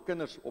 vader of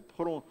kinders op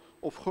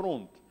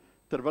grond,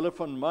 terwille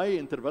van my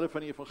en terwille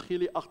van die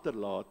evangelie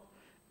agterlaat,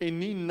 en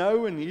nie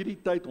nou in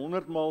hierdie tyd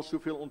 100 maal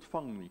soveel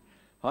ontvang nie.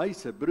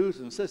 Huise, broers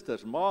en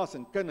susters, maas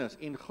en kinders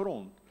en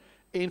grond,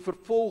 en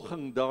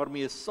vervolging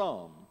daarmee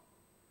saam,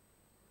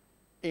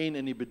 en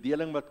in die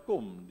bedeling wat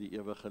kom, die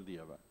ewige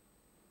lewe.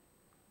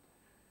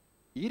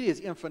 Hierdie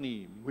is een van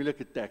die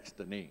moeilike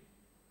tekste, nê?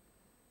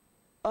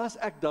 As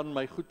ek dan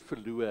my goed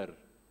verloor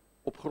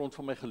op grond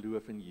van my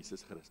geloof in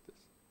Jesus Christus.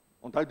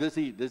 Onthou,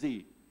 dis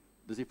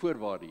die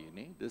voorwaarde hier,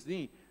 nê? Dis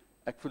nie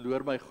ek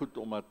verloor my goed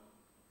omdat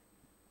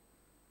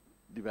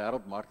die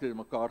wêreldmarkte in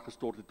mekaar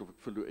gestort het of ek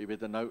verloor, jy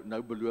weet, en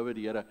nou beloof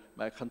die Here,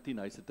 maar ek gaan 10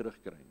 huise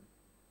terugkry nie.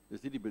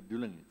 Dis nie die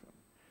bedoeling hiervan.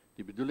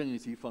 Die bedoeling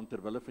is hiervan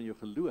terwille van jou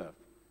geloof,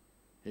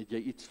 het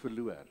jy iets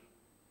verloor,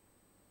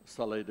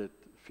 sal hy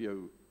dit vir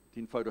jou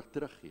 10voudig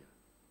teruggee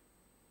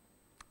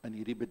in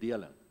hierdie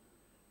bedeling.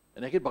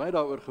 En ek het baie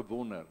daaroor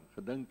gewonder,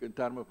 gedink in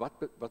terme,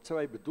 wat sou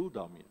hy bedoel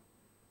daarmee?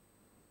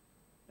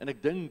 En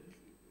ek dink,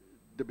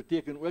 dit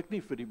beteken ook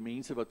nie vir die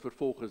mense wat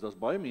vervolg is, daar's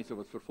baie mense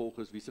wat vervolg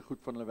is, wie se goed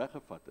van hulle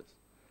weggevat is.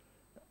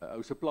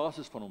 Ou se plaas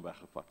is van hom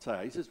weggevat, sy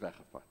huis is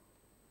weggevat.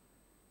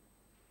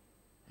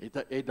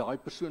 Het daai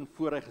persoon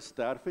voor hy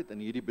gesterf het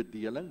in hierdie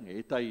bedeling,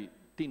 het hy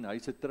 10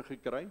 huise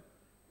teruggekry?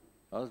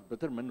 Daar is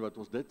bitter min wat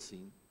ons dit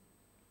sien.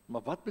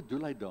 Maar wat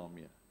bedoel hy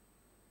daarmee?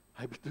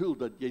 Hy bedoel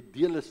dat jy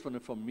deel is van 'n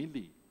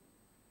familie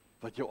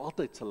wat jou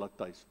altyd sal laat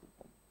tuis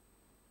kom.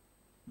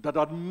 Dat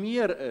daar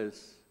meer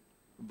is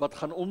wat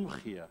gaan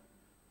omgee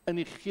in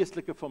die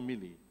geestelike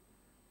familie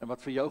en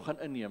wat vir jou gaan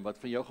inneem, wat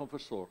vir jou gaan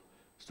versorg,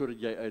 sodat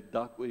jy 'n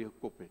dak oor jou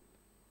kop het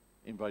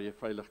en waar jy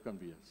veilig kan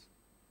wees.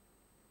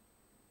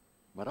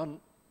 Maar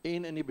dan,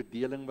 en in die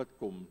bedeling wat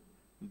kom,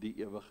 die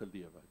ewige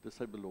lewe. Dis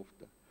sy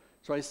belofte.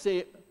 So hy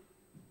sê,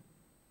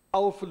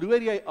 al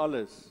verloor jy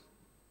alles,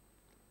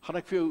 gaan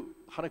ek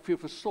vir jou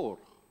versorg.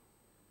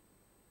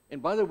 En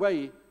by the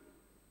way,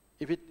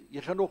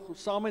 jy gaan nog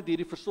saam met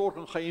hierdie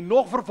versorging, gaan jy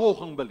nog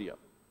vervolging beleef.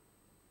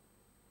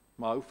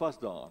 Maar hou vas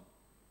daaraan,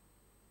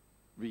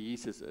 wie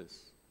Jesus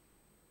is.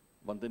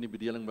 Want in die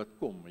bedeling wat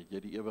kom, het jy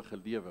die ewige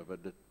lewe,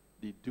 wat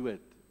die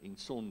dood en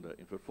sonde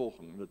en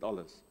vervolging en dit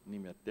alles nie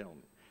meer tel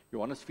nie.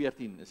 Johannes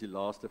 14 is die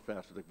laaste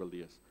vers wat ek wil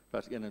lees,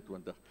 vers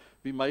 21.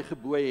 Wie my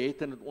gebooie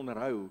het en dit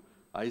onderhou,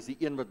 hy is die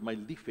een wat my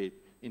lief het,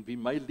 en wie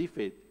my lief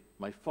het,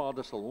 my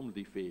Vader sal hom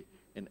lief hê,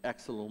 en ek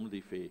sal hom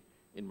lief hê,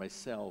 en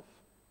myself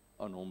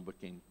aan hom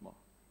bekend maak.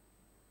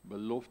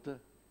 Belofte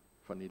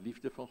van die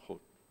liefde van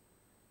God,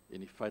 en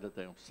die feit dat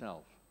hy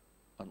homself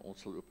aan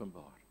ons sal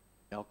openbaar,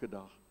 elke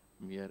dag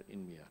meer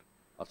en meer,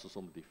 as ons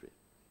hom lief het.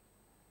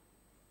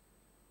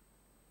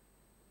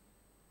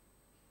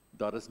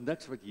 Daar is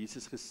niks wat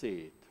Jesus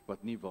gesê het,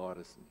 wat nie waar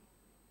is nie.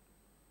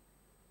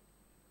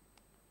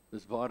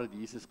 Dis waar dat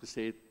Jesus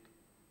gesê het,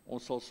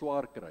 ons sal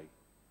swaar kry.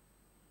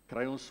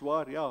 Kry ons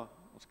swaar? Ja,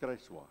 ons kry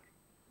swaar.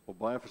 Op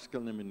baie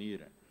verskillende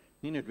maniere.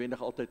 Nie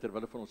noodwendig altyd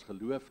terwille van ons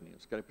geloof nie.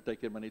 Ons kry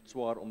partykeer maar net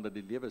swaar, omdat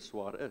die lewe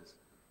swaar is.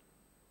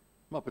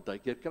 Maar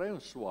partykeer kry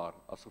ons swaar,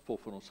 as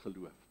gevolg van ons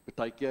geloof.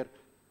 Partykeer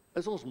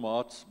is ons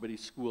maats by die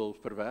skool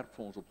verwerp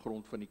vir ons op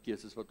grond van die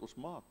keuses wat ons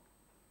maak.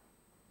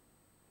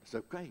 Dis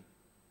oukei.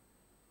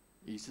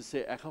 Jesus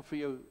sê, ek gaan vir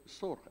jou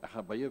sorg, ek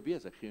gaan by jou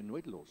wees, ek gaan jou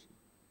nooit los nie.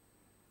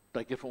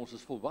 Partykeer vir ons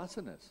is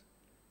volwassenes.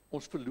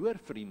 Ons verloor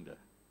vriende,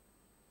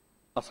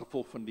 as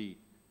gevolg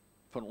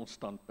van ons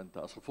standpunte,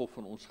 as gevolg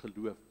van ons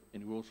geloof,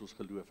 en hoe ons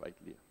geloof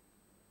uitleef.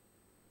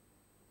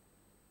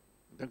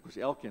 Ek dink ons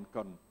elkeen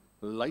kan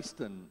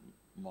lyste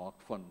maak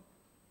van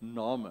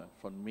name,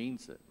 van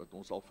mense, wat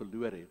ons al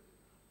verloor het,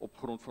 op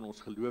grond van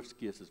ons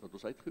geloofskeuses, wat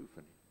ons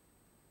uitgeoefen het.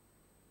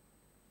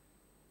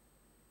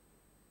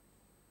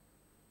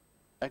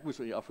 Ek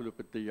moes in die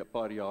afgelope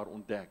paar jaar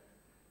ontdek,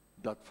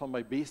 dat van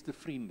my beste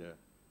vriende,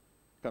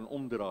 kan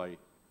omdraai,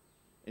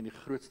 en die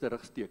grootste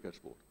rigstekers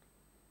word.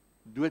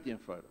 Dood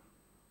eenvoudig,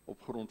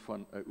 op grond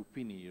van 'n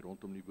opinie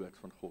rondom die woord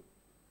van God.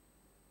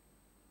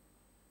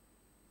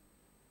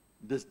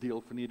 Dis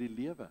deel van hierdie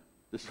lewe.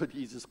 Dis wat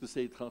Jesus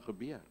gesê het gaan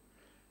gebeur.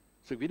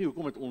 So ek weet nie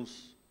hoekom het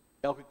ons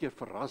elke keer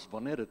verras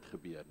wanneer dit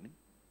gebeur nie.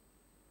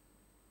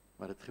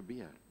 Maar dit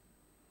gebeur.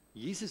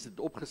 Jesus het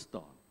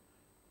opgestaan,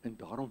 en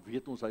daarom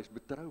weet ons hy is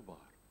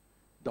betroubaar.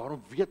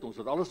 Daarom weet ons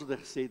dat alles wat hy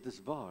gesê het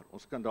is waar.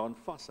 Ons kan daaraan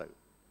vashou.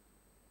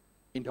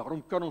 En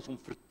daarom kan ons hom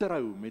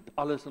vertrou met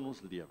alles in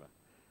ons lewe.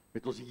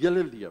 Met ons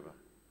hele lewe.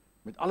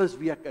 Met alles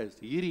wie ek is.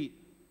 Hierdie,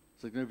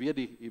 as ek nou weer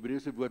die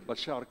Hebreëse woord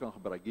bashar kan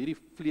gebruik, hierdie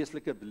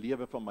vleeslike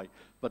lewe van my,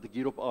 wat ek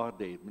hier op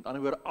aarde het. Met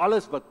ander woorde,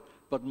 alles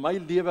wat my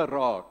lewe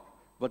raak,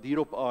 wat hier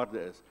op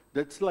aarde is.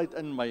 Dit sluit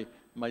in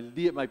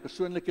my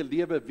persoonlike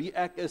lewe, wie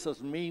ek is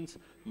as mens,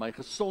 my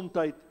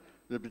gesondheid,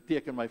 dit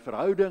beteken my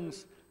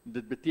verhoudings,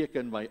 dit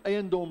beteken my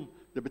eiendom,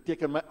 dit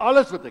beteken my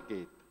alles wat ek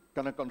het,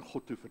 kan ek aan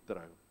God toe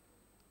vertrou.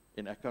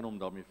 En ek kan hom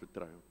daarmee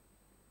vertrou.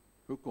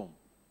 Hoekom?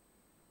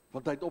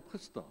 Want hy het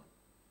opgestaan.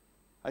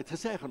 Hy het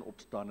gesê hy gaan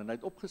opstaan en hy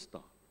het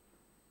opgestaan.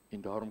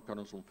 En daarom kan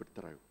ons hom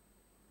vertrou.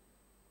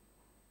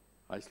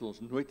 Hy sal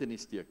ons nooit in die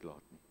steek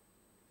laat nie.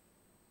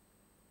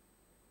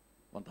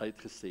 Want hy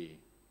het gesê,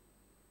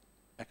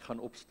 ek gaan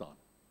opstaan.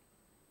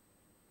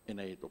 En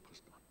hy het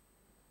opgestaan.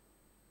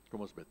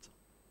 Kom ons bid saam.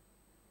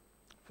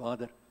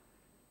 Vader,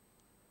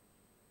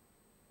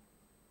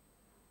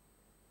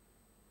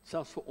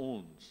 selfs vir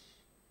ons,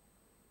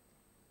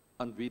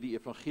 aan wie die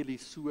evangelie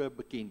so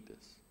bekend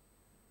is,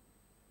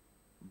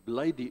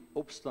 bly die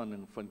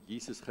opstanding van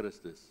Jesus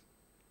Christus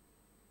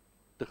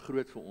te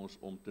groot vir ons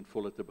om ten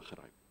volle te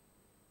begryp.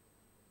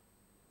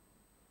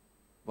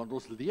 Want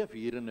ons leef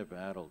hier in 'n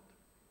wêreld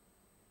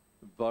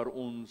waar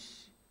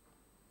ons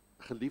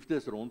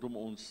geliefdes rondom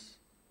ons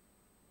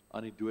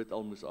aan die dood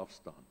al moes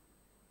afstaan.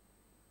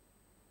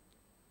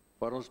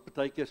 Waar ons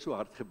baie keer so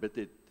hard gebid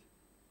het,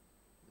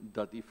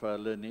 dat U vir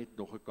hulle net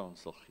nog 'n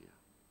kans sal gee.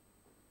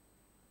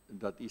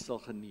 Dat U sal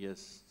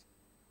genees,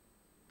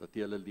 dat U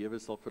hulle lewe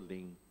sal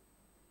verleng.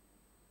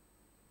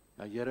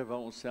 Ja, Here, waar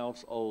ons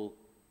selfs al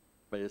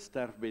by 'n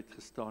sterfbed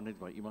gestaan het,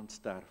 waar iemand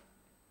sterf,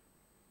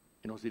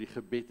 en ons hierdie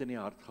gebed in die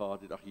hart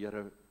gehad het, ag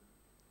Here,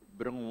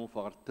 bring hom of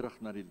haar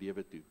terug na die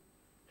lewe toe,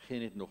 gee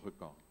net nog 'n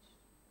kans.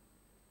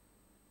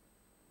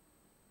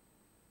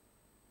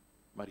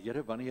 Maar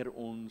Here, wanneer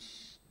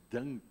ons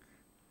dink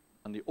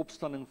aan die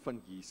opstanding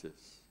van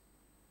Jesus,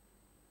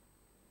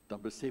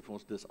 dan besef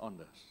ons dis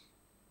anders.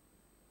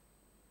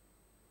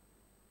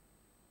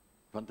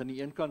 Want aan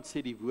die een kant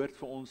sê die woord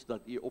vir ons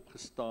dat U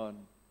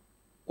opgestaan,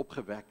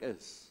 opgewek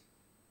is.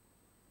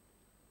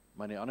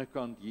 Maar aan die ander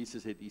kant,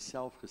 Jesus het U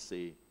self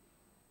gesê,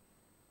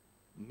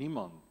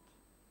 niemand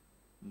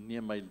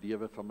neem my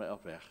lewe van my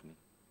af weg nie.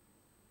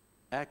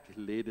 Ek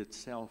lê dit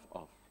self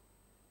af,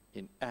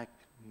 en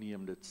ek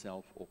neem dit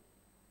self op.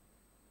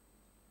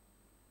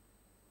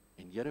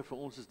 En Here, vir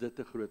ons is dit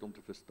te groot om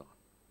te verstaan.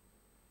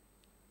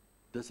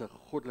 Dis 'n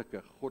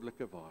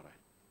goddelike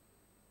waarheid.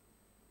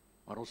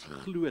 Maar ons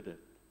glo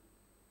dit,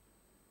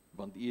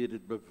 want U het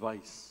dit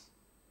bewys.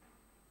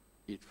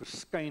 U het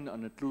verskyn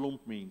aan 'n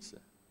klomp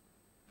mense,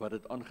 wat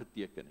dit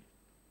aangeteken het,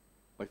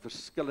 by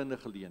verskillende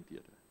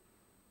geleenthede.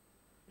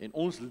 En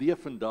ons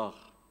leef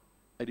vandag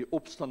uit die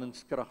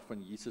opstandingskrag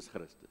van Jesus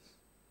Christus.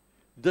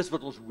 Dis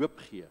wat ons hoop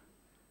gee.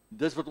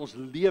 Dis wat ons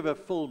lewe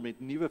vul met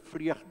nuwe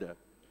vreugde,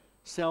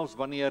 selfs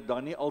wanneer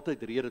daar nie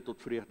altyd rede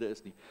tot vreugde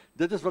is nie.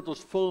 Dit is wat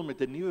ons vul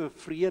met 'n nuwe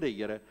vrede,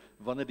 Here,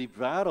 wanneer die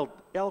wêreld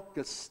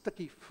elke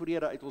stukkie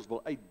vrede uit ons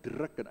wil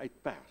uitdruk en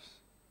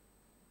uitpers.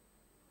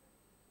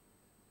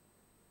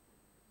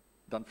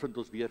 Dan vind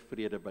ons weer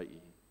vrede by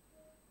U.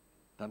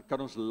 Dan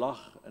kan ons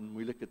lag in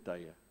moeilike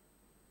tye.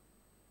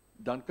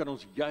 Dan kan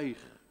ons juig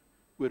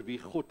oor wie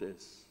God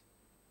is,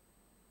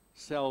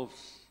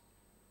 selfs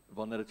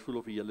wanneer dit voel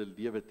of die hele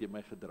lewe teen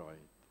my gedraai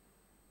het.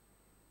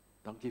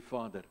 Dankie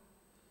Vader,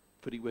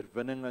 vir die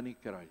oorwinning aan die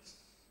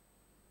kruis.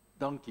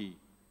 Dankie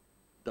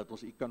dat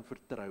ons U kan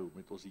vertrou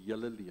met ons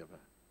hele lewe,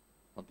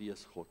 want U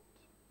is God.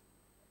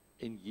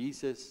 En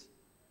Jesus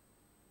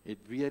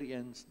het weer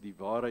eens die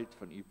waarheid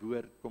van U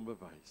woord kom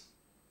bewys.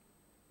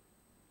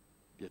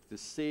 Deur te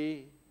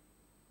sê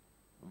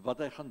wat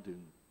hy gaan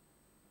doen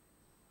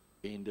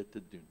en dit te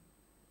doen.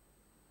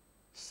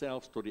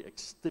 Selfs tot die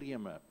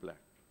ekstreme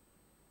plek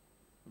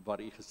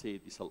waar U gesê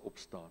het U sal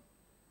opstaan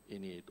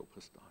en U het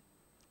opgestaan.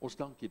 Ons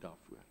dank U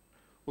daarvoor.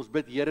 Ons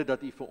bid Here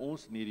dat U vir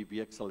ons in hierdie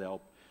week sal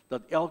help,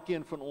 dat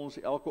elkeen van ons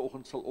elke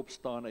oggend sal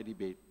opstaan uit die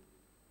bed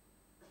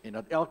en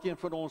dat elkeen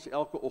van ons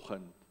elke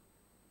oggend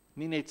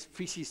nie net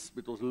fisies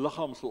met ons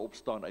liggaam sal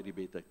opstaan uit die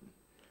bed uit nie,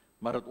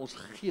 maar dat ons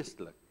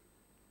geestelik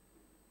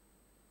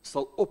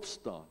sal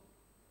opstaan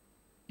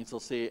en sal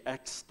sê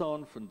ek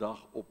staan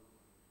vandag op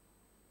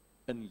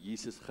in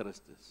Jesus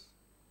Christus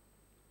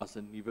as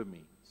 'n nuwe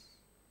mens.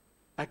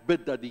 Ek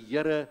bid dat die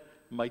Here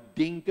my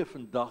denke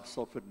vandag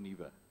sal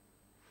vernuwe,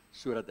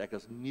 sodat ek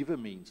as nuwe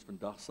mens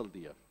vandag sal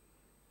leef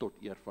tot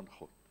eer van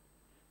God.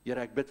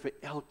 Here, ek bid vir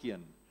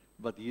elkeen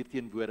wat hier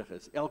teenwoordig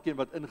is, elkeen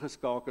wat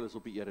ingeskakel is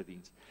op die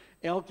erediens,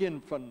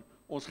 elkeen van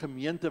ons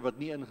gemeente wat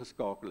nie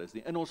ingeskakel is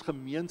nie, in ons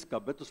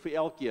gemeenskap bid ons vir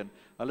elkeen,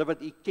 hulle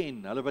wat U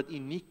ken, hulle wat U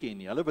nie ken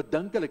nie, hulle wat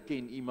dink hulle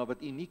ken U, maar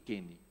wat U nie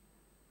ken nie.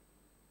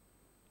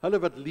 Hulle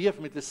wat leef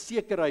met 'n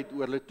sekerheid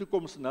oor hulle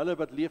toekoms en hulle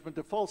wat leef met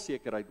 'n vals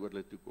sekerheid oor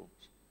hulle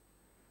toekoms.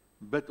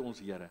 Bid ons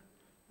Here,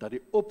 dat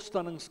die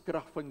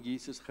opstanningskrag van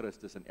Jesus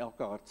Christus in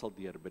elke hart sal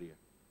deurbreek.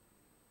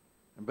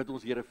 En bid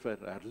ons Here vir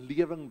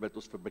herlewing, bid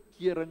ons vir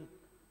bekering,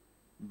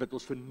 bid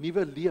ons vir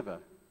nuwe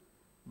lewe.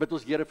 Bid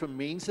ons Here vir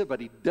mense wat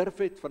die durf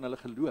het van hulle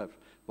geloof,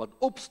 wat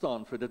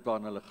opstaan vir dit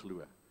waarna hulle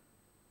glo.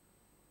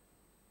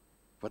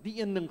 Wat nie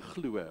een ding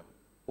glo,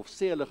 of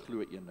sê hulle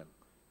glo een ding,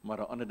 maar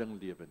 'n ander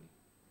ding lewe nie.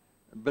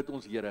 En bid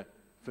ons Here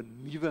vir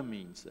nuwe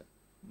mense,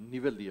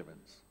 nuwe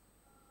lewens,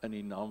 in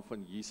die naam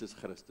van Jesus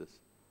Christus,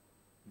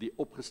 die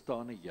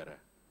opgestane Here,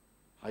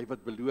 hy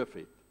wat beloof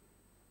het,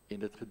 en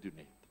dit gedoen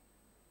het.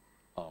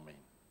 Amen.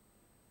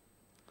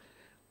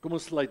 Kom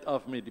ons sluit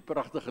af met die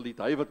pragtige lied,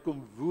 hy wat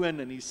kom woon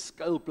in die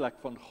skuilplek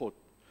van God,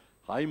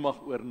 hy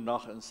mag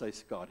oornag in sy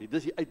skadu.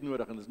 Dis die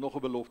uitnodiging, dis nog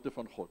 'n belofte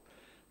van God,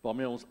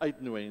 waarmee ons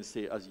uitnooi en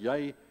sê, as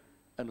jy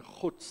in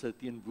God se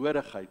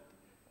teenwoordigheid,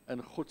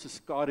 in God se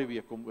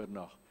skaduwee kom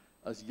oornag,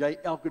 as jy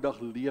elke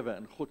dag lewe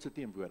in God se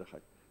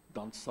teenwoordigheid,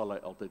 dan sal hy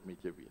altyd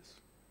met jou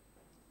wees.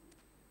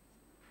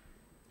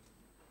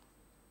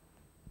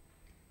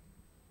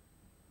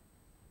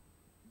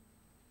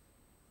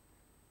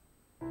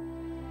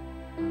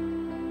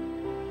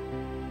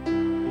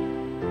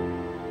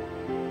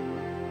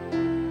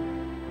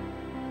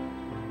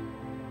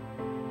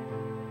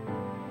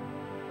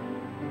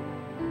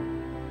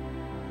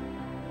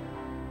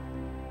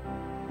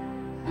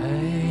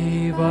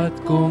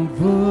 Wat kom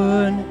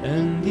woon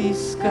in die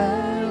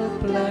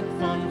skuilplek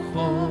van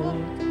God,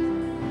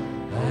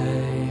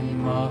 hy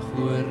mag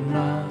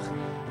oornag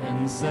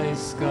in sy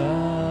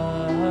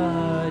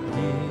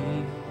skadu,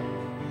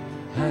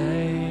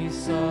 hy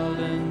sal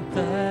in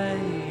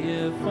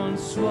tye van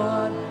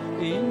swaar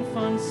en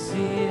van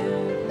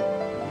seer,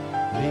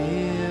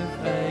 leef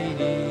hy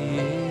die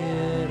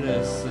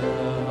Here se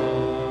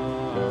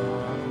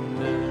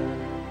hande,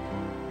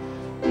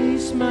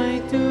 is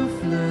my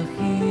toevlug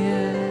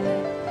Heer,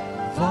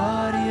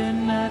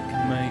 waarheen ek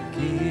my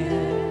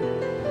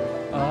keer,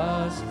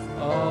 as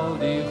al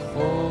die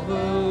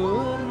golwe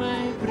oor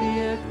my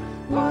breek,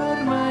 hou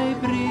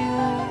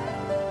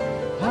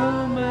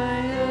my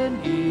in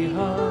U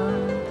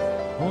hand,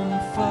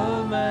 omvou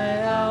my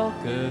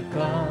elke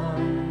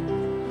kant,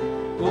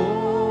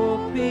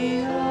 op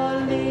U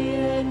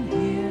alleen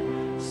Heer,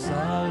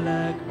 sal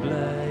ek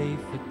bly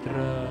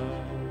vertrou,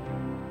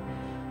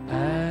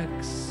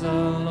 ek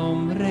sal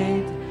hom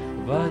red,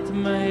 wat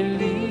my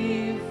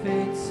lief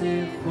het,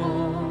 sê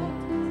God,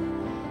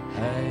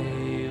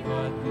 hy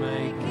wat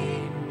my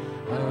ken,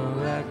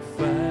 hou ek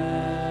veilig,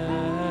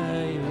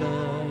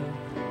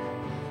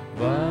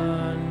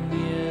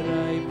 wanneer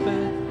hy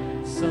bid,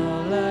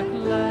 sal ek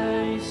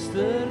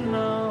luister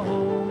na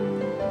hom,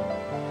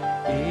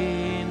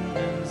 en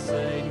in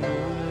sy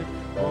nood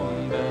hom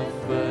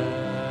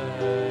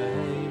beveilig,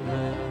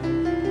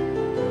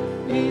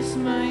 is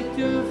my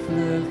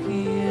toevlug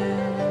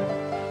Heer,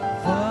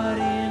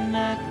 waarheen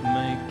ek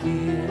my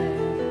keer,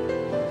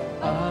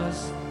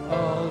 as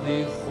al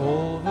die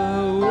golwe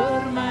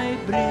oor my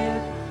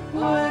breek,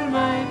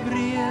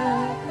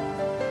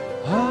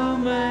 hou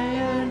my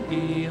in U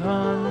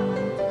hand,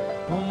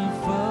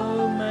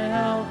 omvou my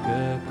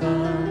elke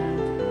kant,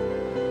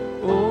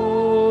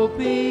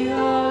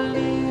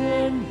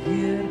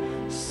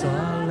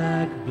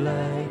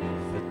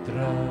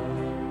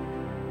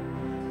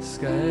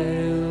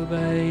 skuil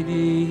by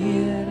die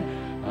Heer,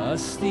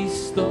 as die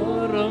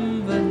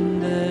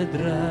stormwinde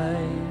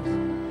dryf,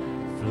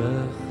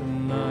 vlug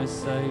na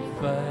sy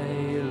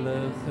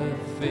veilige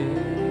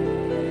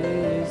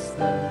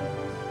vesting.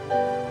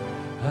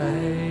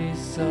 Hy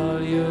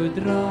sal jou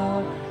dra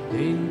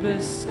en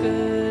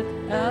beskud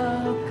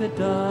elke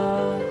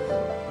dag,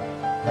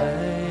 hy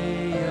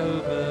jou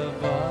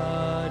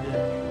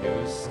bewaarde, jou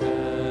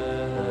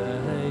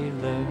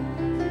skuiling.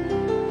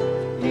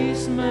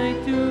 Is my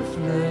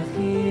toevlug,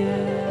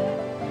 Heer,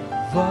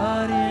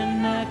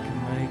 waarin ek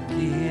my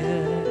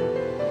keer,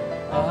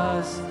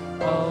 as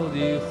al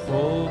die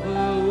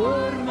golwe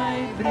oor my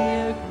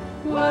breek,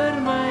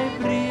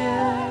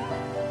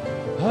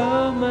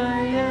 hou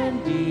my in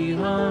die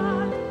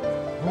hand,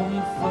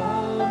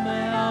 omvou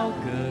my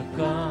elke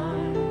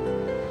kant,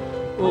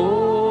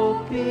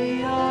 op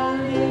die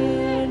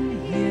alleen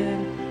Heer,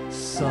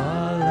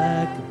 sal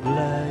ek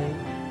bly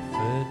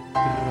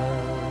vertrou.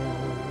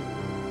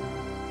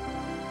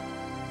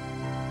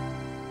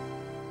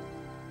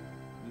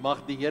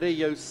 Mag die Here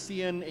jou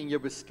seën en jou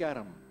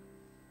beskerm.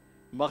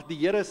 Mag die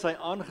Here sy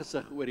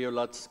aangesig oor jou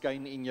laat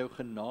skyn en jou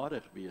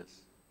genadig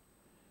wees.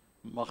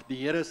 Mag die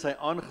Here sy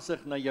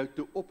aangesig na jou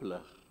toe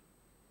oplig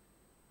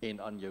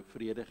en aan jou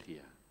vrede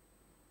gee.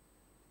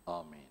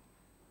 Amen.